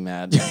just makes me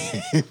mad,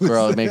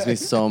 girl. It makes me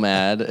so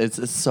mad.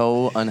 It's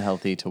so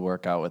unhealthy to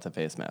work out with a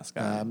face mask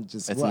on.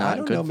 it's not I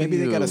don't good know. for Maybe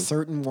they got a you.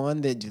 certain one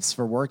that just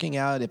for working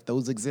out. If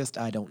those exist,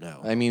 I don't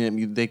know. I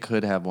mean, they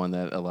could have one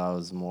that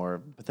allows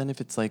more, but then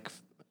if it's like,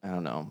 I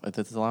don't know, if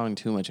it's allowing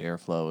too much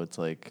airflow, it's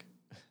like,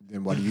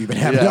 Then what do you even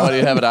have? it yeah, on? what do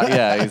you have it on?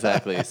 Yeah,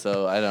 exactly.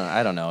 So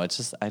I don't know. It's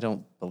just I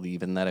don't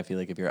believe in that. I feel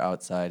like if you're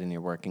outside and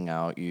you're working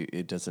out,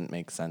 it doesn't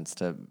make sense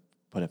to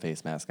put a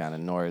face mask on,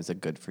 and nor is it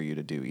good for you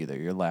to do either.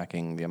 You're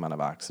lacking the amount of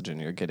oxygen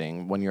you're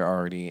getting when you're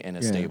already in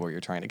a state where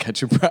you're trying to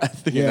catch your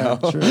breath. You Yeah,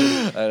 know? true.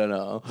 I don't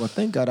know. Well,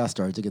 thank God I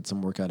started to get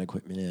some workout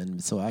equipment in,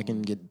 so I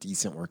can get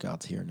decent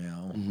workouts here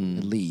now.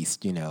 At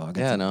least, you know. I got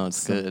Yeah, some, no,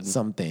 it's good.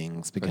 Some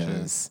things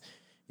because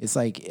it's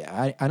like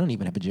I don't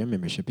even have a gym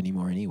membership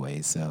anymore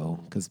anyway. So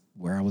because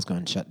where I was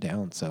going to shut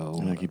down. So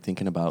And I keep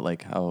thinking about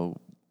like how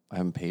I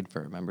haven't paid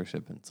for a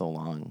membership in so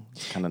long.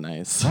 It's kind of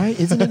nice. right,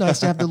 isn't it nice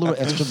to have the little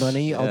extra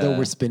money? Although Yeah.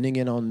 we're spending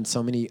it on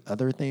so many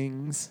other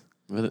things.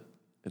 But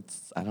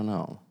it's I don't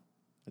know.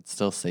 It's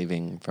still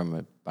saving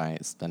from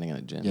spending in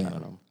a gym. I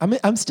don't know. I mean,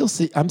 I'm still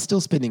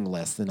spending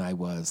less than I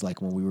was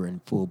like when we were in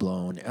full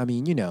blown. I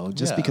mean, you know,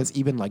 just Yeah. because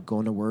even like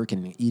going to work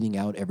and eating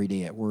out every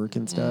day at work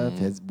and stuff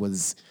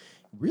was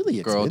really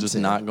expensive. Girl, just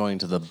not going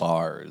to the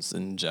bars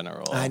in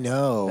general. I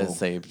know. Has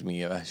saved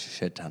me a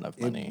shit ton of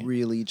money. It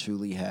really,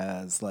 truly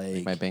has.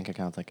 Like My bank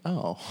account's like,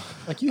 oh.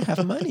 like you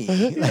have money.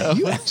 Like,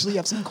 you actually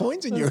have some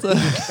coins in your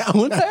account.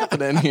 What's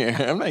happening here?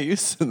 I'm not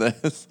used to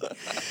this.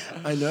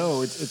 I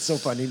know. It's so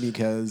funny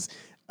because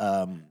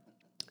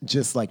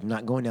just like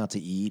not going out to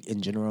eat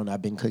in general, and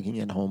I've been cooking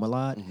at home a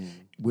lot,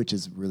 which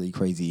is really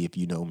crazy if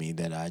you know me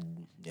that I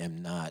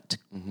am not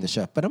the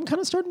chef, but I'm kind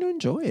of starting to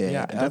enjoy it.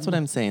 Yeah, that's what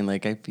I'm saying.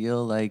 Like, I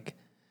feel like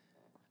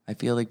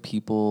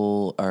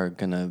people are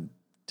gonna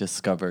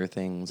discover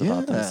things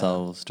about Yeah.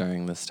 themselves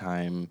during this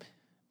time,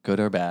 good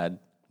or bad,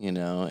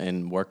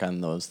 and work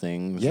on those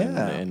things.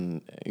 Yeah.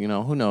 And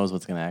who knows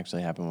what's gonna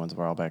actually happen once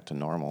we're all back to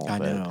normal. I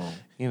but,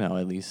 know.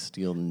 at least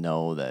you'll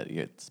know that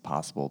it's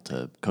possible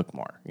to cook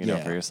more,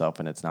 Yeah. for yourself,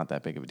 and it's not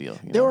that big of a deal.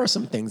 There are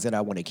some things that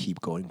I want to keep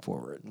going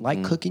forward,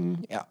 like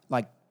cooking.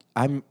 Like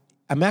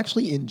I'm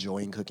actually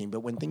enjoying cooking,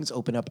 but when things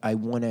open up, I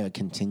want to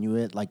continue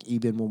it. Like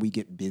even when we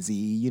get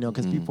busy,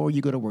 because before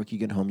you go to work, you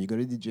get home, you go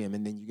to the gym,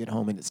 and then you get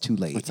home and it's too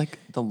late. It's like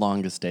the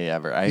longest day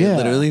ever. I Yeah.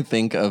 literally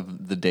think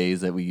of the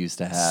days that we used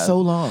to have. So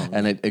long.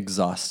 And it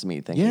exhausts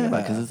me thinking about it,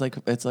 Yeah.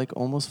 because it's like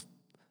almost,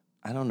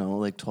 I don't know,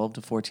 like 12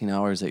 to 14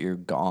 hours that you're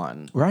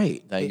gone.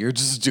 Right. That you're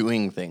just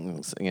doing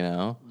things,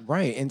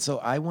 Right. And so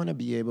I want to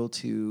be able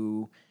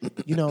to,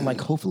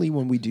 like hopefully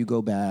when we do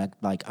go back,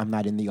 like I'm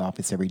not in the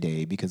office every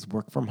day because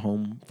work from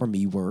home for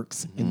me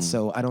works. And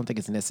so I don't think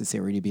it's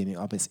necessary to be in the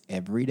office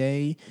every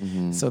day.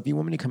 So if you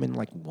want me to come in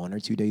like 1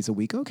 or 2 days a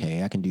week,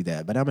 okay, I can do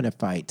that. But I'm going to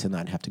fight to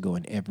not have to go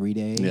in every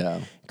day.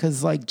 Yeah.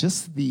 Because like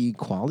just the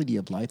quality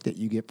of life that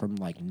you get from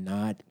like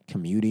not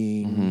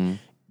commuting,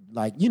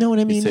 like, you know what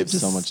I mean? save It's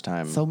just so much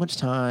time. So much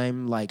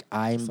time. Like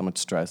So much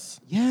stress.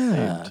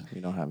 yeah. saved.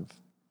 You don't have.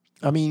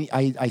 I mean,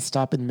 I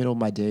stop in the middle of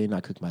my day and I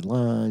cook my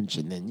lunch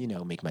and then,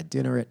 make my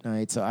dinner at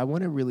night. So I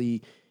want to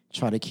really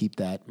try to keep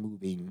that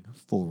moving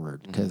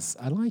forward because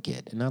I like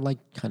it. And I like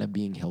kind of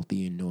being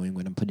healthy and knowing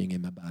what I'm putting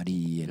in my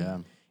body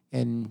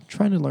and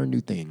trying to learn new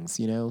things,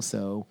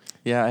 So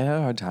Yeah, I had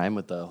a hard time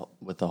with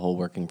the whole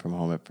working from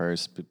home at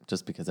first,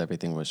 just because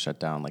everything was shut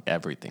down. Like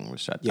everything was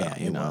shut down.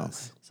 Yeah, it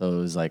was. So it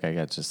was like I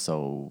got just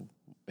so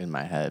in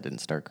my head and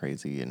start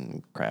crazy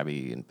and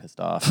crabby and pissed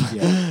off.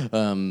 Yeah.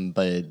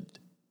 But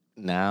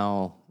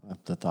now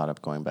the thought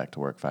of going back to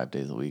work 5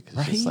 days a week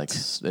is just like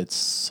Right? it's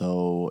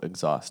so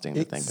exhausting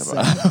to think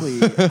about.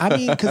 Exactly. I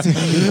mean,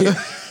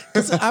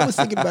 because I was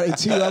thinking about it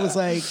too. I was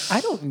like, I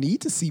don't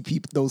need to see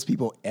those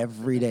people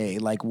every day.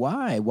 Like,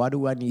 why? Why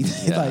do I need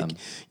to? Yeah.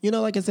 Like,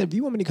 like I said, if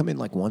you want me to come in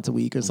like once a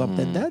week or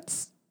something,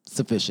 that's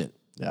sufficient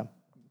Yeah,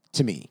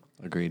 to me.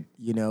 agreed.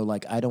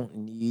 Like I don't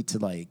need to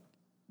like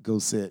go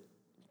sit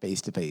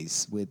face to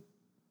face with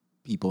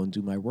people and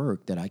do my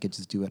work that I could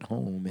just do at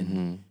home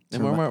and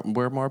And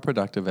we're more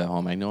productive at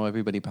home. I know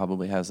everybody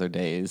probably has their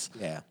days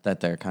that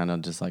they're kind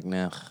of just like,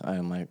 nah,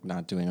 I'm like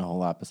not doing a whole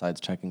lot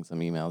besides checking some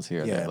emails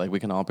here. Yeah. Like we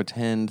can all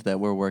pretend that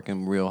we're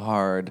working real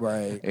hard,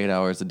 Right. 8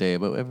 hours a day,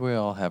 but if we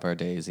all have our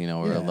days, we're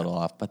a Yeah. little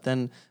off. But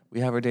then we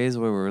have our days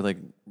where we're like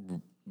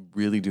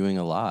really doing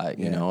a lot,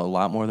 a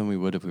lot more than we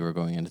would if we were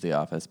going into the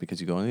office,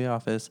 because you go into the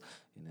office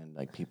and then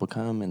like people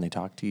come and they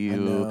talk to you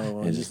know.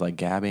 and it's just like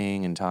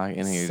gabbing and talking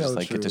and you So just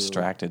like true. get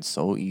distracted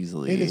so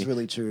easily. it is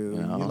really true.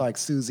 know? You're like,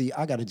 Susie,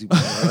 I got to do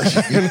my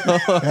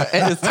work.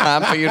 And it's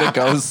time for you to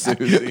go,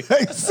 Susie.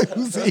 Like,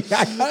 Susie,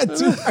 I got to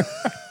do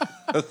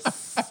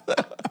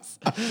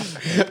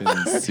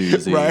my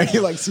Susie. right.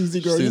 You're like,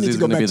 Susie, girl, you need Susie's to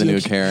go gonna back be to the your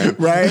new Karen.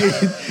 Right,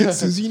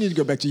 Susie, you need to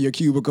go back to your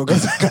cubicle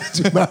because I got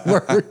to do my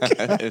work.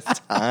 It's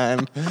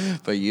time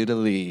for you to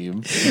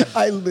leave.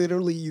 I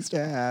literally used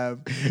to have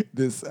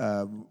this.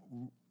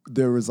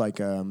 There was like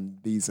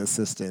these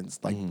assistants,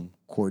 like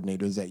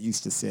coordinators that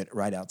used to sit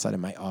right outside of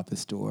my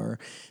office door.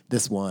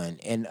 This one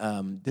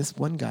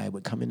guy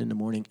would come in the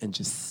morning and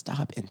just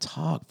stop and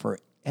talk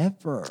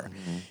forever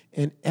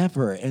and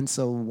ever. And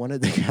so one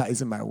of the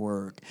guys in my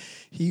work,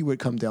 he would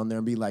come down there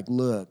and be like,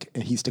 look,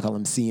 and he used to call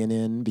him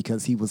CNN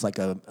because he was like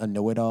a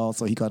know-it-all.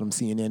 So he called him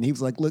CNN. He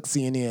was like, look,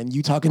 CNN,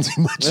 you talking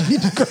too much. You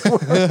need to go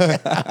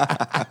work.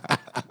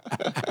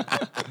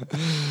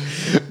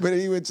 But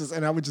he would just,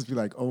 and I would just be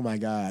like, oh my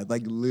God.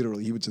 Like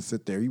literally, he would just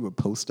sit there. He would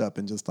post up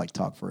and just like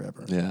talk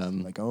forever. Yeah.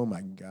 Like, oh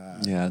my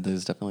God. Yeah,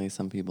 there's definitely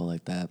some people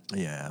like that.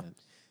 Yeah.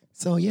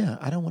 So yeah,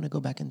 I don't want to go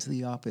back into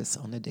the office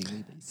on a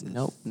daily basis.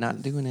 Nope,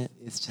 not doing it.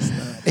 It's just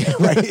not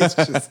right.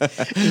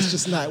 It's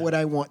just not what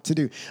I want to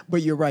do.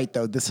 But you're right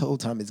though. This whole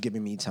time is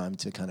giving me time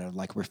to kind of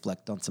like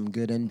reflect on some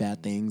good and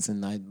bad things,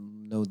 and I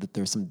know that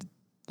there's some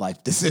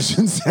life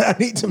decisions that I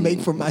need to make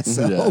for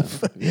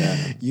myself.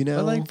 Yeah.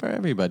 But like for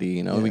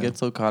everybody, we get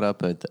so caught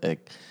up at,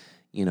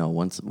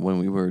 once when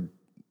we were,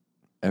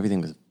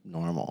 everything was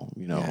normal,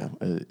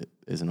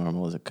 as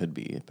normal as it could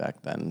be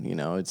back then.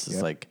 It's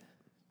just like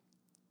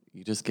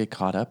you just get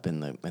caught up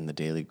in the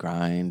daily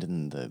grind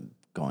and the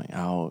going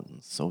out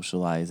and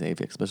socializing,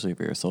 especially if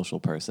you're a social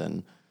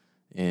person,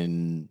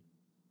 and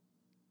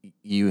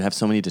you have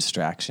so many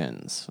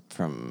distractions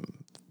from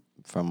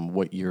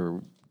what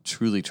you're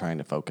truly trying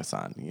to focus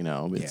on.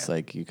 It's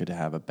like you could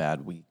have a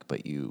bad week,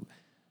 but you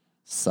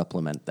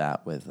supplement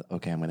that with,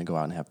 okay, I'm going to go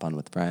out and have fun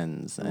with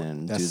friends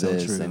and That's do so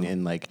this. true.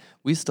 And like,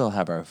 we still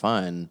have our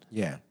fun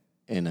Yeah.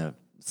 in a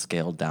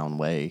scaled down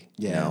way,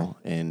 you Yeah. know,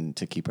 and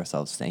to keep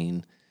ourselves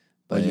sane.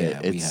 But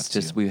yeah, we it's have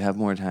just, to. we have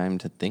more time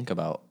to think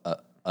about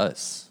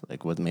us,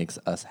 like what makes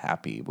us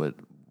happy. What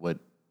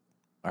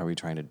are we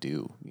trying to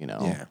do? You know,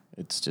 Yeah.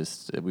 it's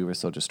just, we were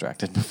so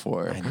distracted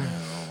before.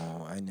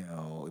 I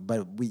know.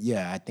 But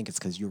I think it's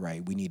because you're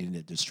right. We needed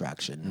a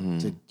distraction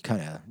to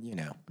kind of,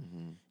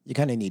 you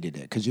kind of needed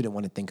it because you didn't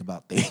want to think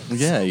about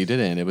things. Yeah, you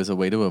didn't. It was a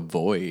way to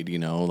avoid, you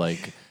know,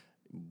 like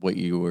what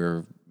you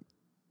were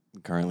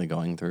currently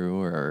going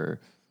through, or,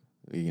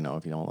 you know,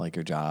 if you don't like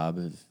your job,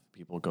 if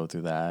people go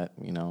through that,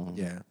 you know.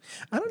 Yeah.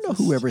 I don't know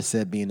whoever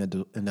said being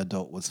an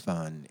adult was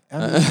fun. I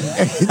mean,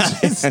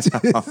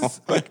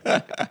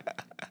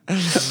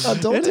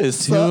 It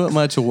is too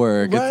much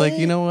work. It's like, Right?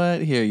 you know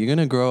what? Here, you're going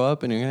to grow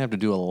up and you're going to have to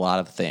do a lot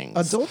of things.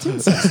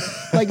 Adulting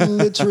sucks. Like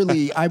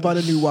literally, I bought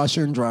a new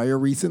washer and dryer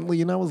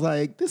recently, and I was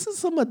like, "This is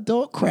some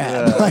adult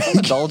crap." Yeah, Like,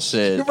 adult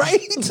shit.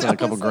 Right? Spend a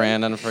couple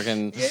grand on a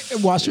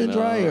freaking washer you and know.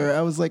 dryer.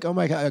 I was like, "Oh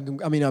my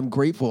god!" I mean, I'm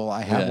grateful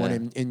I have Yeah.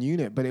 one in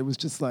unit, but it was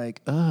just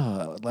like,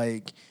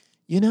 like,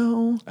 you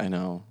know, I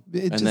know.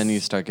 It And then you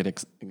just- start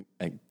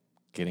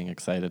getting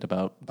excited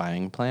about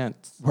buying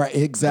plants. right?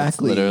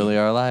 Exactly. Literally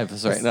our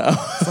lives right now.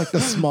 It's like the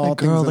small Like,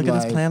 girl, things look in at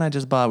this life. plant I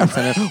just bought.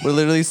 We're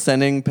literally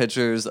sending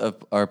pictures of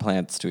our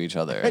plants to each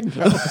other.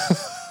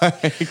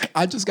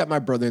 I just got my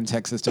brother in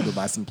Texas to go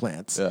buy some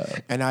plants, Yeah.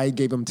 and I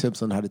gave him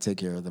tips on how to take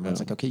care of them. I was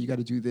like, "Okay, you got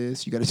to do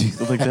this. You got to do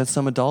that." Like, that's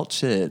some adult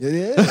shit. It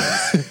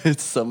is.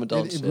 It's some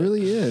adult It shit.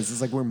 really is.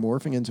 It's like we're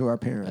morphing into our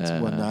parents.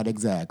 Well, not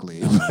exactly.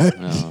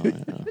 No,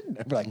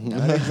 Like,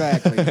 not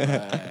exactly.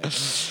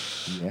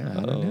 But yeah,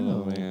 I don't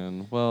know. Oh,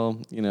 man. Well,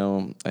 you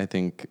know, I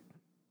think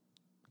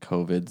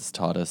COVID's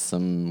taught us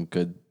some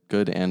good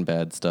and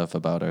bad stuff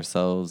about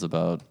ourselves,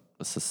 about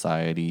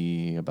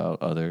society,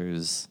 about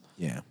others.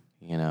 Yeah.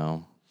 You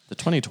know, the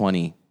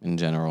 2020 in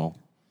general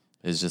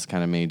has just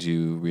kind of made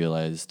you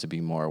realize to be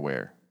more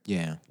aware,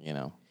 Yeah. you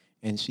know.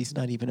 And she's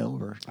not even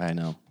over. I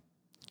know.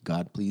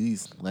 God,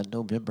 please let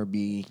November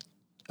be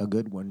a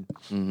good one.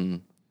 Mm-hmm.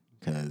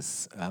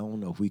 Because I don't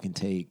know if we can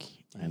take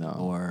I know.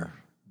 more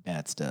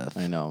bad stuff.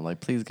 I know. Like,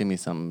 please give me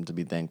something to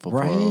be thankful for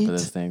Right? over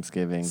this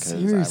Thanksgiving. Because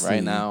Seriously.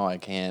 right now I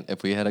can't.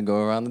 If we had to go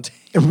around the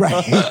table,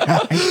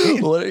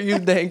 Right. what are you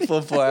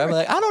thankful for? I'm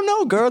like, I don't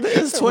know, girl.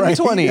 It's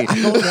 2020. Right?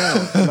 I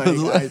don't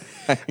know. Like,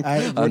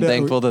 I'm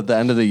thankful that the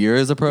end of the year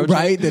is approaching.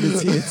 Right, that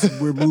it's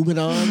we're moving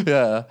on.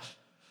 Yeah.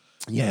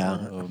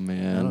 Yeah. Oh,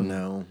 man. I don't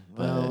know.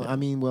 Well, I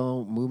mean,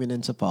 moving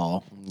into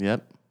fall.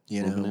 Yep.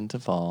 You Moving know. into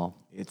fall.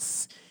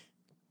 It's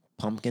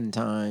pumpkin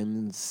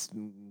times,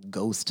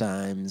 ghost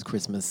times,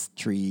 Christmas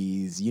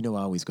trees. You know,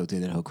 I always go through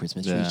that whole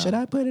Christmas tree. Yeah. Should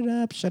I put it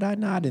up? Should I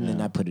not? And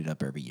then I put it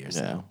up every year.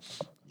 So,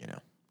 Yeah.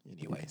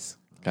 anyways.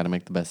 Got to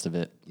make the best of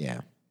it.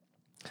 Yeah.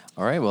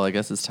 All right. Well, I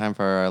guess it's time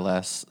for our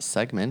last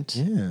segment.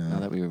 Yeah. Now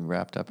that we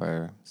wrapped up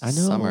our I know.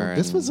 summer.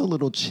 This and- was a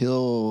little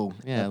chill.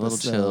 yeah, a little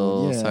episode.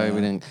 chill. Yeah. Sorry,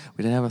 we didn't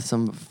have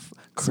some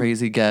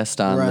crazy guest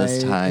on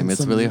this Right, time. and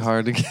It's some- really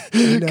hard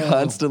to know.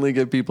 constantly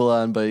get people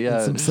on, but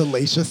yeah, Some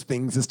salacious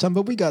things this time,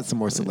 but we got some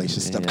more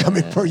salacious stuff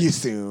coming for you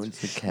soon.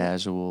 the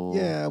casual,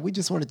 Yeah, we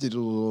just wanted to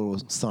do a little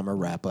summer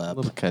wrap up.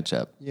 little catch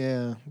up.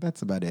 Yeah,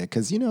 that's about it.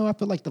 Because, I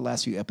feel like the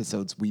last few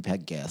episodes we've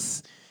had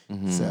guests.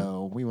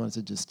 So we wanted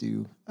to just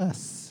do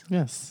us.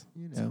 Yes,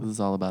 know. this is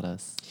all about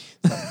us.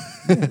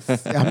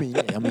 Yes. I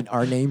mean,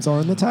 our names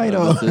are in the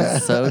title. This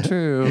is so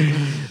true.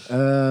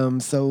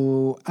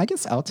 So I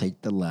guess I'll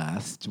take the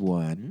last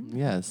one.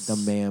 Yes, The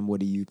ma'am, what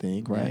do you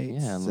think? Right?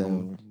 Yeah,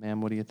 little, ma'am,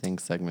 what do you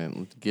think?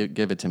 Segment.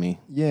 Give it to me.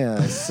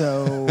 Yeah.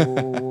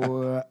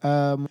 So,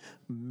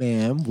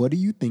 ma'am, what do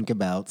you think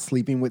about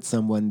sleeping with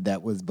someone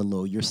that was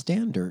below your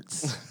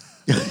standards?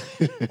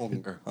 Oh,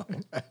 girl.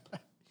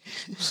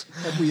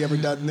 Have we ever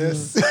done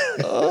this?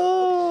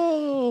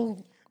 Oh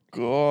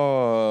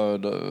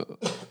God.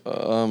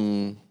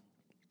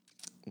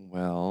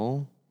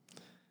 Well,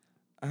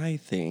 I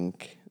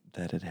think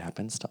that it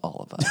happens to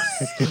all of us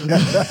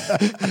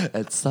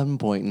at some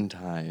point in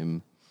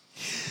time,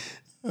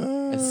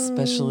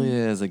 especially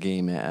as a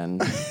gay man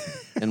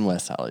in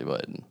West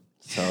Hollywood.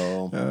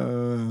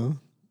 So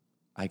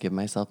I give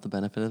myself the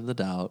benefit of the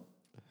doubt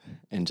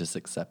and just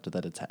accept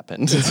that it's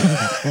happened.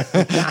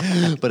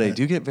 But I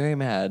do get very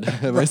mad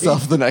at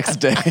myself the next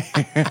day.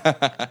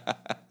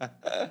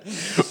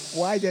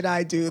 Why did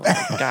I do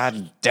that?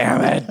 God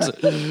damn it.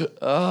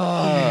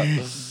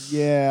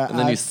 Yeah. And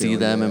then I you see feel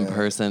them in ya.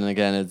 person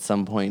again at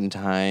some point in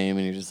time,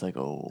 and you're just like,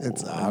 oh.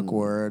 It's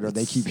awkward, or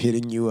they keep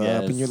hitting you up,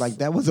 Yes. and you're like,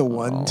 "That was a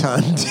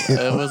one-time deal."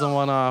 It was a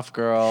one-off,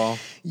 girl.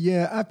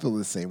 Yeah, I feel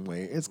the same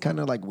way. It's kind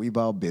of like we've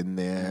all been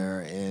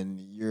there,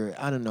 and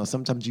I don't know,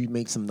 sometimes you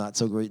make some not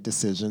so great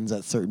decisions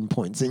at certain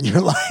points in your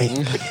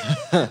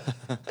life.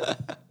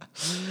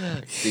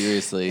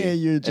 Seriously. Yeah,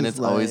 you're and just it's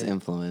always like-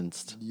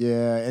 influenced.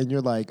 Yeah, and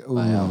you're like, "Oh,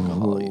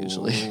 alcohol,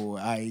 usually.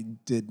 I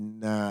did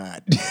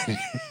not.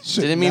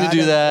 Didn't mean to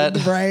do that.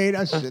 Right?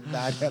 I should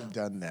not have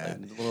done that.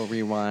 A little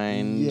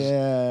rewind.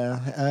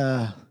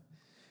 Yeah.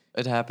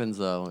 It happens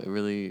though. It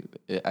really.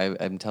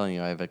 I'm telling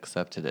you, I've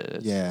accepted it.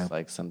 It's Yeah. just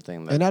like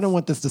something that. And I don't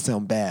want this to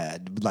sound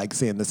bad, like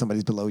saying that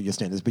somebody's below your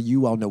standards, but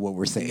you all know what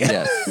we're saying.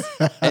 Yes,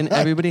 and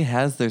everybody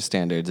has their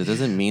standards. It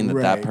doesn't mean that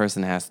that Right.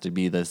 person has to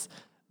be this.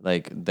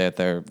 Like that,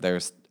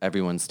 there's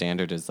everyone's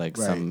standard is like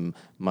Right. some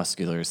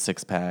muscular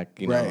 6-pack,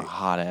 Right.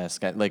 hot ass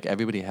guy. Like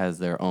everybody has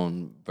their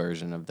own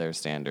version of their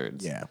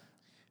standards. Yeah.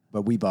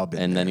 But we've all been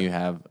And there. then you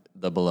have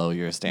the below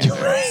your standards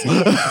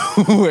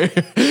where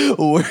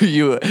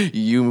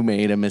you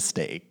made a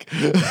mistake.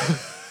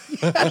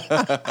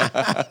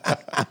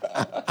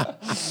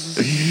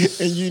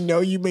 And you know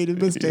you made a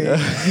mistake.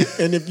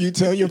 And if you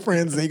tell your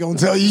friends, they gonna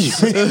tell you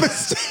made a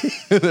mistake.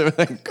 They're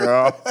like,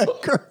 girl,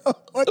 Girl,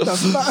 what the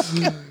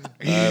fuck?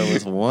 I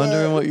was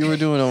wondering what you were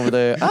doing over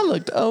there. I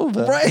looked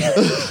over. Right.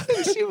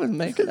 She was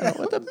making out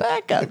with a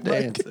backup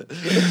dancer.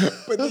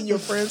 But then your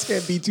friends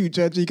can't be too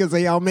judgy because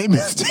they all made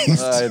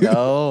mistakes. I too.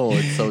 know.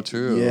 It's so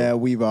true. Yeah,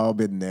 we've all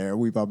been there.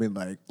 We've all been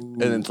like, ooh.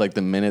 And it's like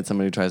the minute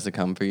somebody tries to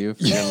come for you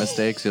for your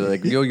mistakes, you're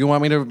like, yo, you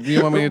want me to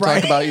Right.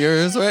 talk about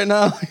yours right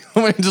now? You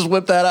want me to just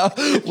whip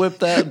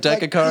that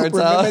deck of cards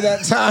Remember out?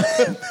 that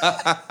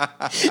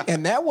time?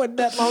 And that wasn't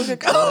that long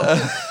ago.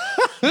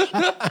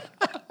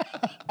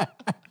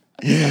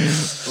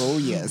 Oh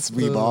yes,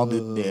 we've all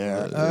been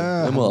there.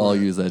 And we'll all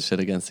use that shit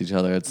against each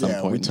other at some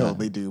Yeah, point. we in time.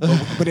 totally do.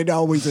 But it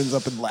always ends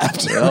up in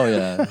laughter. Oh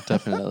yeah,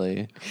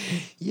 definitely.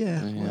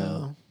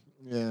 Yeah,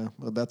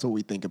 well, that's what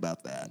we think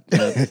about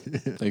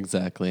that.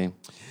 Exactly.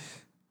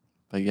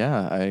 But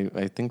yeah,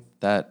 I think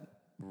that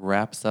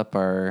wraps up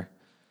our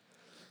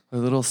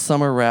little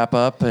summer wrap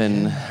up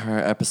and our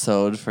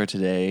episode for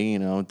today.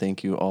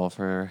 Thank you all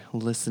for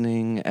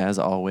listening. As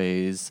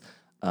always,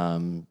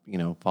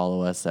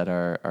 follow us at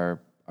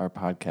our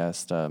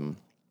podcast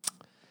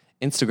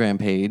Instagram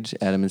page,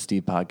 Adam and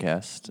Steve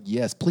Podcast.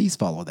 Yes, please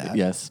follow that.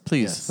 Yes,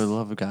 please, Yes. for the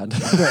love of God.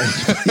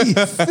 Please.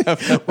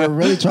 We're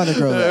really trying to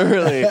grow that.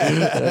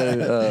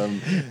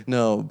 Really.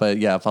 No, but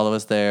yeah, follow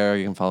us there.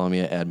 You can follow me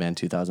at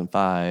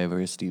Adman2005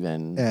 or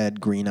Steven. At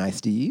Green Eye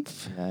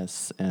Steve.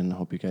 Yes, and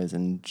hope you guys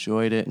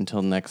enjoyed it.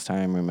 Until next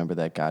time, remember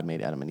that God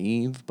made Adam and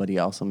Eve, but he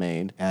also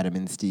made Adam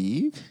and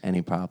Steve.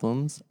 any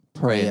problems.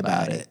 Pray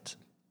about it.